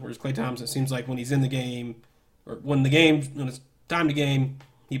 yeah, whereas Klay Thompson, it seems like when he's in the game, or when it's time to game,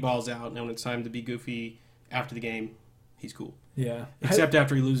 he balls out, and when it's time to be goofy after the game, he's cool. Yeah. Except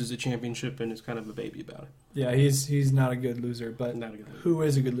after he loses a championship and is kind of a baby about it. Yeah, he's not a good loser, but Not a good loser. who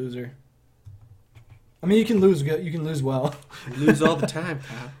is a good loser? I mean, you can lose good, you can lose well. You lose all the time,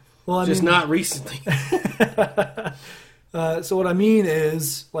 Kyle. Well, I Just mean, not recently. so what I mean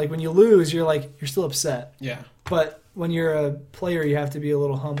is, like, when you lose, you're still upset. Yeah. But when you're a player, you have to be a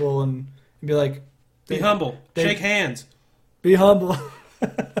little humble and be like, Be humble. Shake hands. be humble.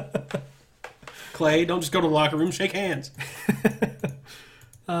 Klay, don't just go to the locker room. Shake hands.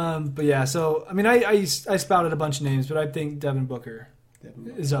 But yeah, so I mean, I spouted a bunch of names, but I think Devin Booker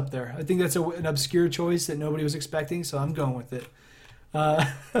is up there. I think that's an obscure choice that nobody was expecting, so I'm going with it.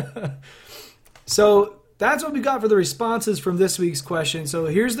 So that's what we got for the responses from this week's question. So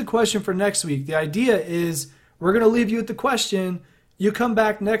here's the question for next week. The idea is we're going to leave you with the question. You come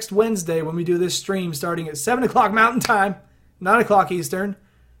back next Wednesday when we do this stream starting at 7 o'clock Mountain Time, 9 o'clock Eastern,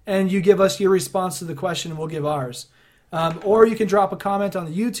 and you give us your response to the question and we'll give ours. Or you can drop a comment on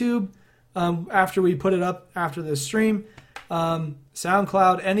the YouTube after we put it up after the stream.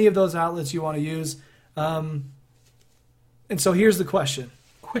 SoundCloud, any of those outlets you want to use. And so here's the question.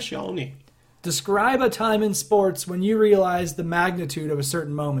 Question. Describe a time in sports when you realized the magnitude of a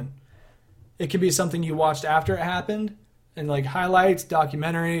certain moment. It could be something you watched after it happened, and like highlights,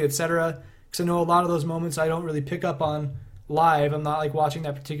 documentary, etc. Because I know a lot of those moments I don't really pick up on live. I'm not like watching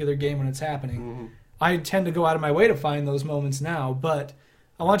that particular game when it's happening. Mm-hmm. I tend to go out of my way to find those moments now, but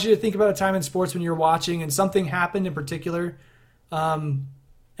I want you to think about a time in sports when you're watching and something happened in particular, and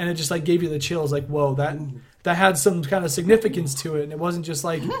it just like gave you the chills. Like, whoa, that had some kind of significance to it, and it wasn't just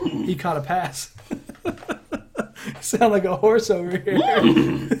like he caught a pass. Sound like a horse over here.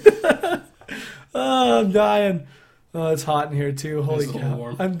 Oh, I'm dying. Oh, it's hot in here too. Holy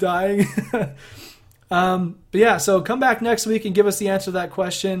cow. I'm dying. But yeah, so come back next week and give us the answer to that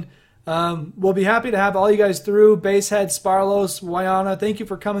question. We'll be happy to have all you guys through. Basehead, Sparlos, Wayana, thank you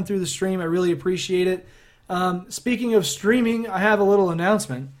for coming through the stream. I really appreciate it. Speaking of streaming, I have a little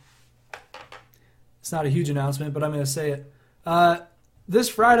announcement. It's not a huge announcement, but I'm going to say it. This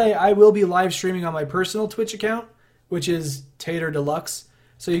Friday, I will be live streaming on my personal Twitch account, which is Tater Deluxe.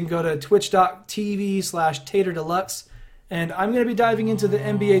 So you can go to twitch.tv/Tater Deluxe. And I'm going to be diving into the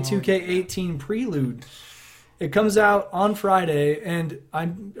NBA 2K18 Prelude. It comes out on Friday, and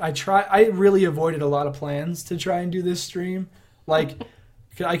I really avoided a lot of plans to try and do this stream. Like,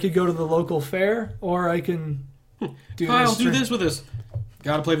 I could go to the local fair, or I can do Kyle, this stream. do this with us.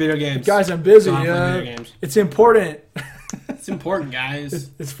 Gotta play video games. Guys, I'm busy. Gotta play video games. It's important. It's important, guys.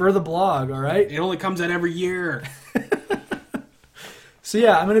 It's for the blog, all right? It only comes out every year. So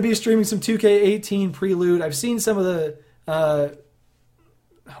yeah, I'm going to be streaming some 2K18 Prelude. I've seen some of the,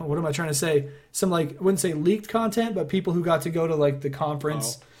 what am I trying to say? Some, like, I wouldn't say leaked content, but people who got to go to, like, the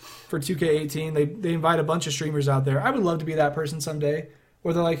conference for 2K18. They invite a bunch of streamers out there. I would love to be that person someday,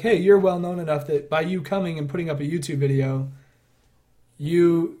 where they're like, hey, you're well known enough that by you coming and putting up a YouTube video,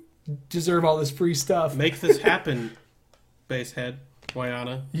 you deserve all this free stuff. Make this happen, Basehead,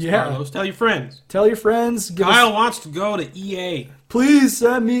 Wayana, Yeah. Carlos. Tell your friends. Tell your friends. Kyle wants to go to EA Please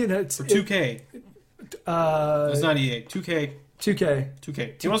send me. for 2K. It's not EA. 2K. 2K.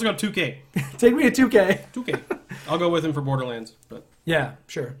 2K. He wants to go to 2K. Take me to 2K. 2K. I'll go with him for Borderlands. But Yeah,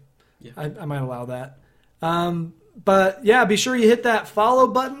 sure. Yeah. I might allow that. But yeah, be sure you hit that follow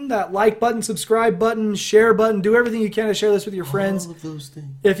button, that like button, subscribe button, share button. Do everything you can to share this with your friends. all of those things.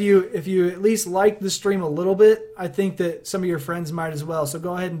 If you at least like the stream a little bit, I think that some of your friends might as well. So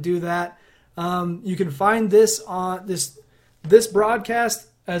go ahead and do that. You can find this on this broadcast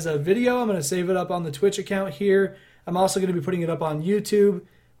as a video. I'm going to save it up on the Twitch account here. I'm also going to be putting it up on YouTube.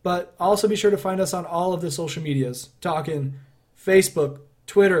 But also be sure to find us on all of the social medias. Talking Facebook,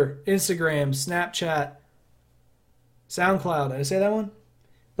 Twitter, Instagram, Snapchat, SoundCloud. Did I say that one?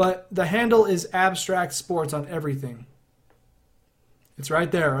 But the handle is Abstract Sports on everything. It's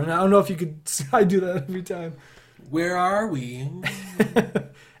right there. And I don't know if you could... I do that every time. Where are we?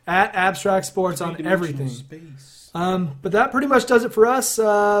 At Abstract Sports on everything. Space. But that pretty much does it for us.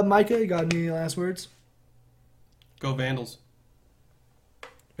 Micah, you got any last words? Go Vandals.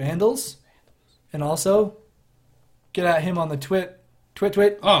 Vandals? And also, get at him on the twit.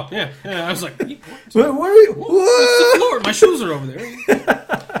 Oh, yeah. I was like, Where are you? what's the floor? My shoes are over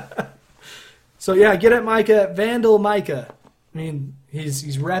there. So, yeah, get at Micah at Vandal Micah. I mean,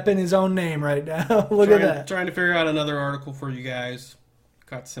 he's repping his own name right now. Look at that. Trying to figure out another article for you guys.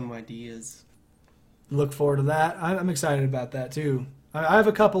 Got some ideas. Look forward to that. I'm excited about that, too. I have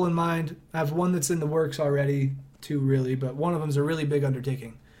a couple in mind. I have one that's in the works already, two really, but one of them is a really big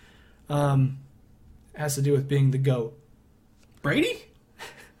undertaking. Has to do with being the GOAT. Brady?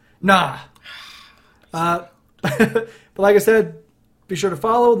 Nah. But like I said, be sure to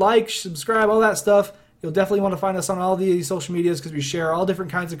follow, like, subscribe, all that stuff. You'll definitely want to find us on all the social medias because we share all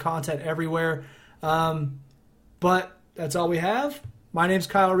different kinds of content everywhere. But that's all we have. My name's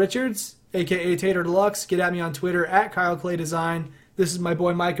Kyle Richards, a.k.a. Tater Deluxe. Get at me on Twitter, at Kyle Clay Design. This is my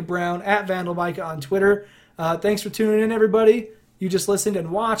boy Micah Brown, at Vandal Micah on Twitter. Thanks for tuning in, everybody. You just listened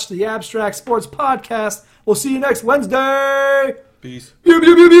and watched the Abstract Sports Podcast. We'll see you next Wednesday. Peace. Pew,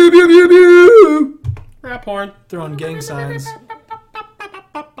 pew, pew, pew, pew, pew, pew. Rap horn. Throwing gang signs.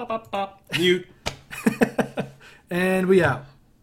 Mute. And we out.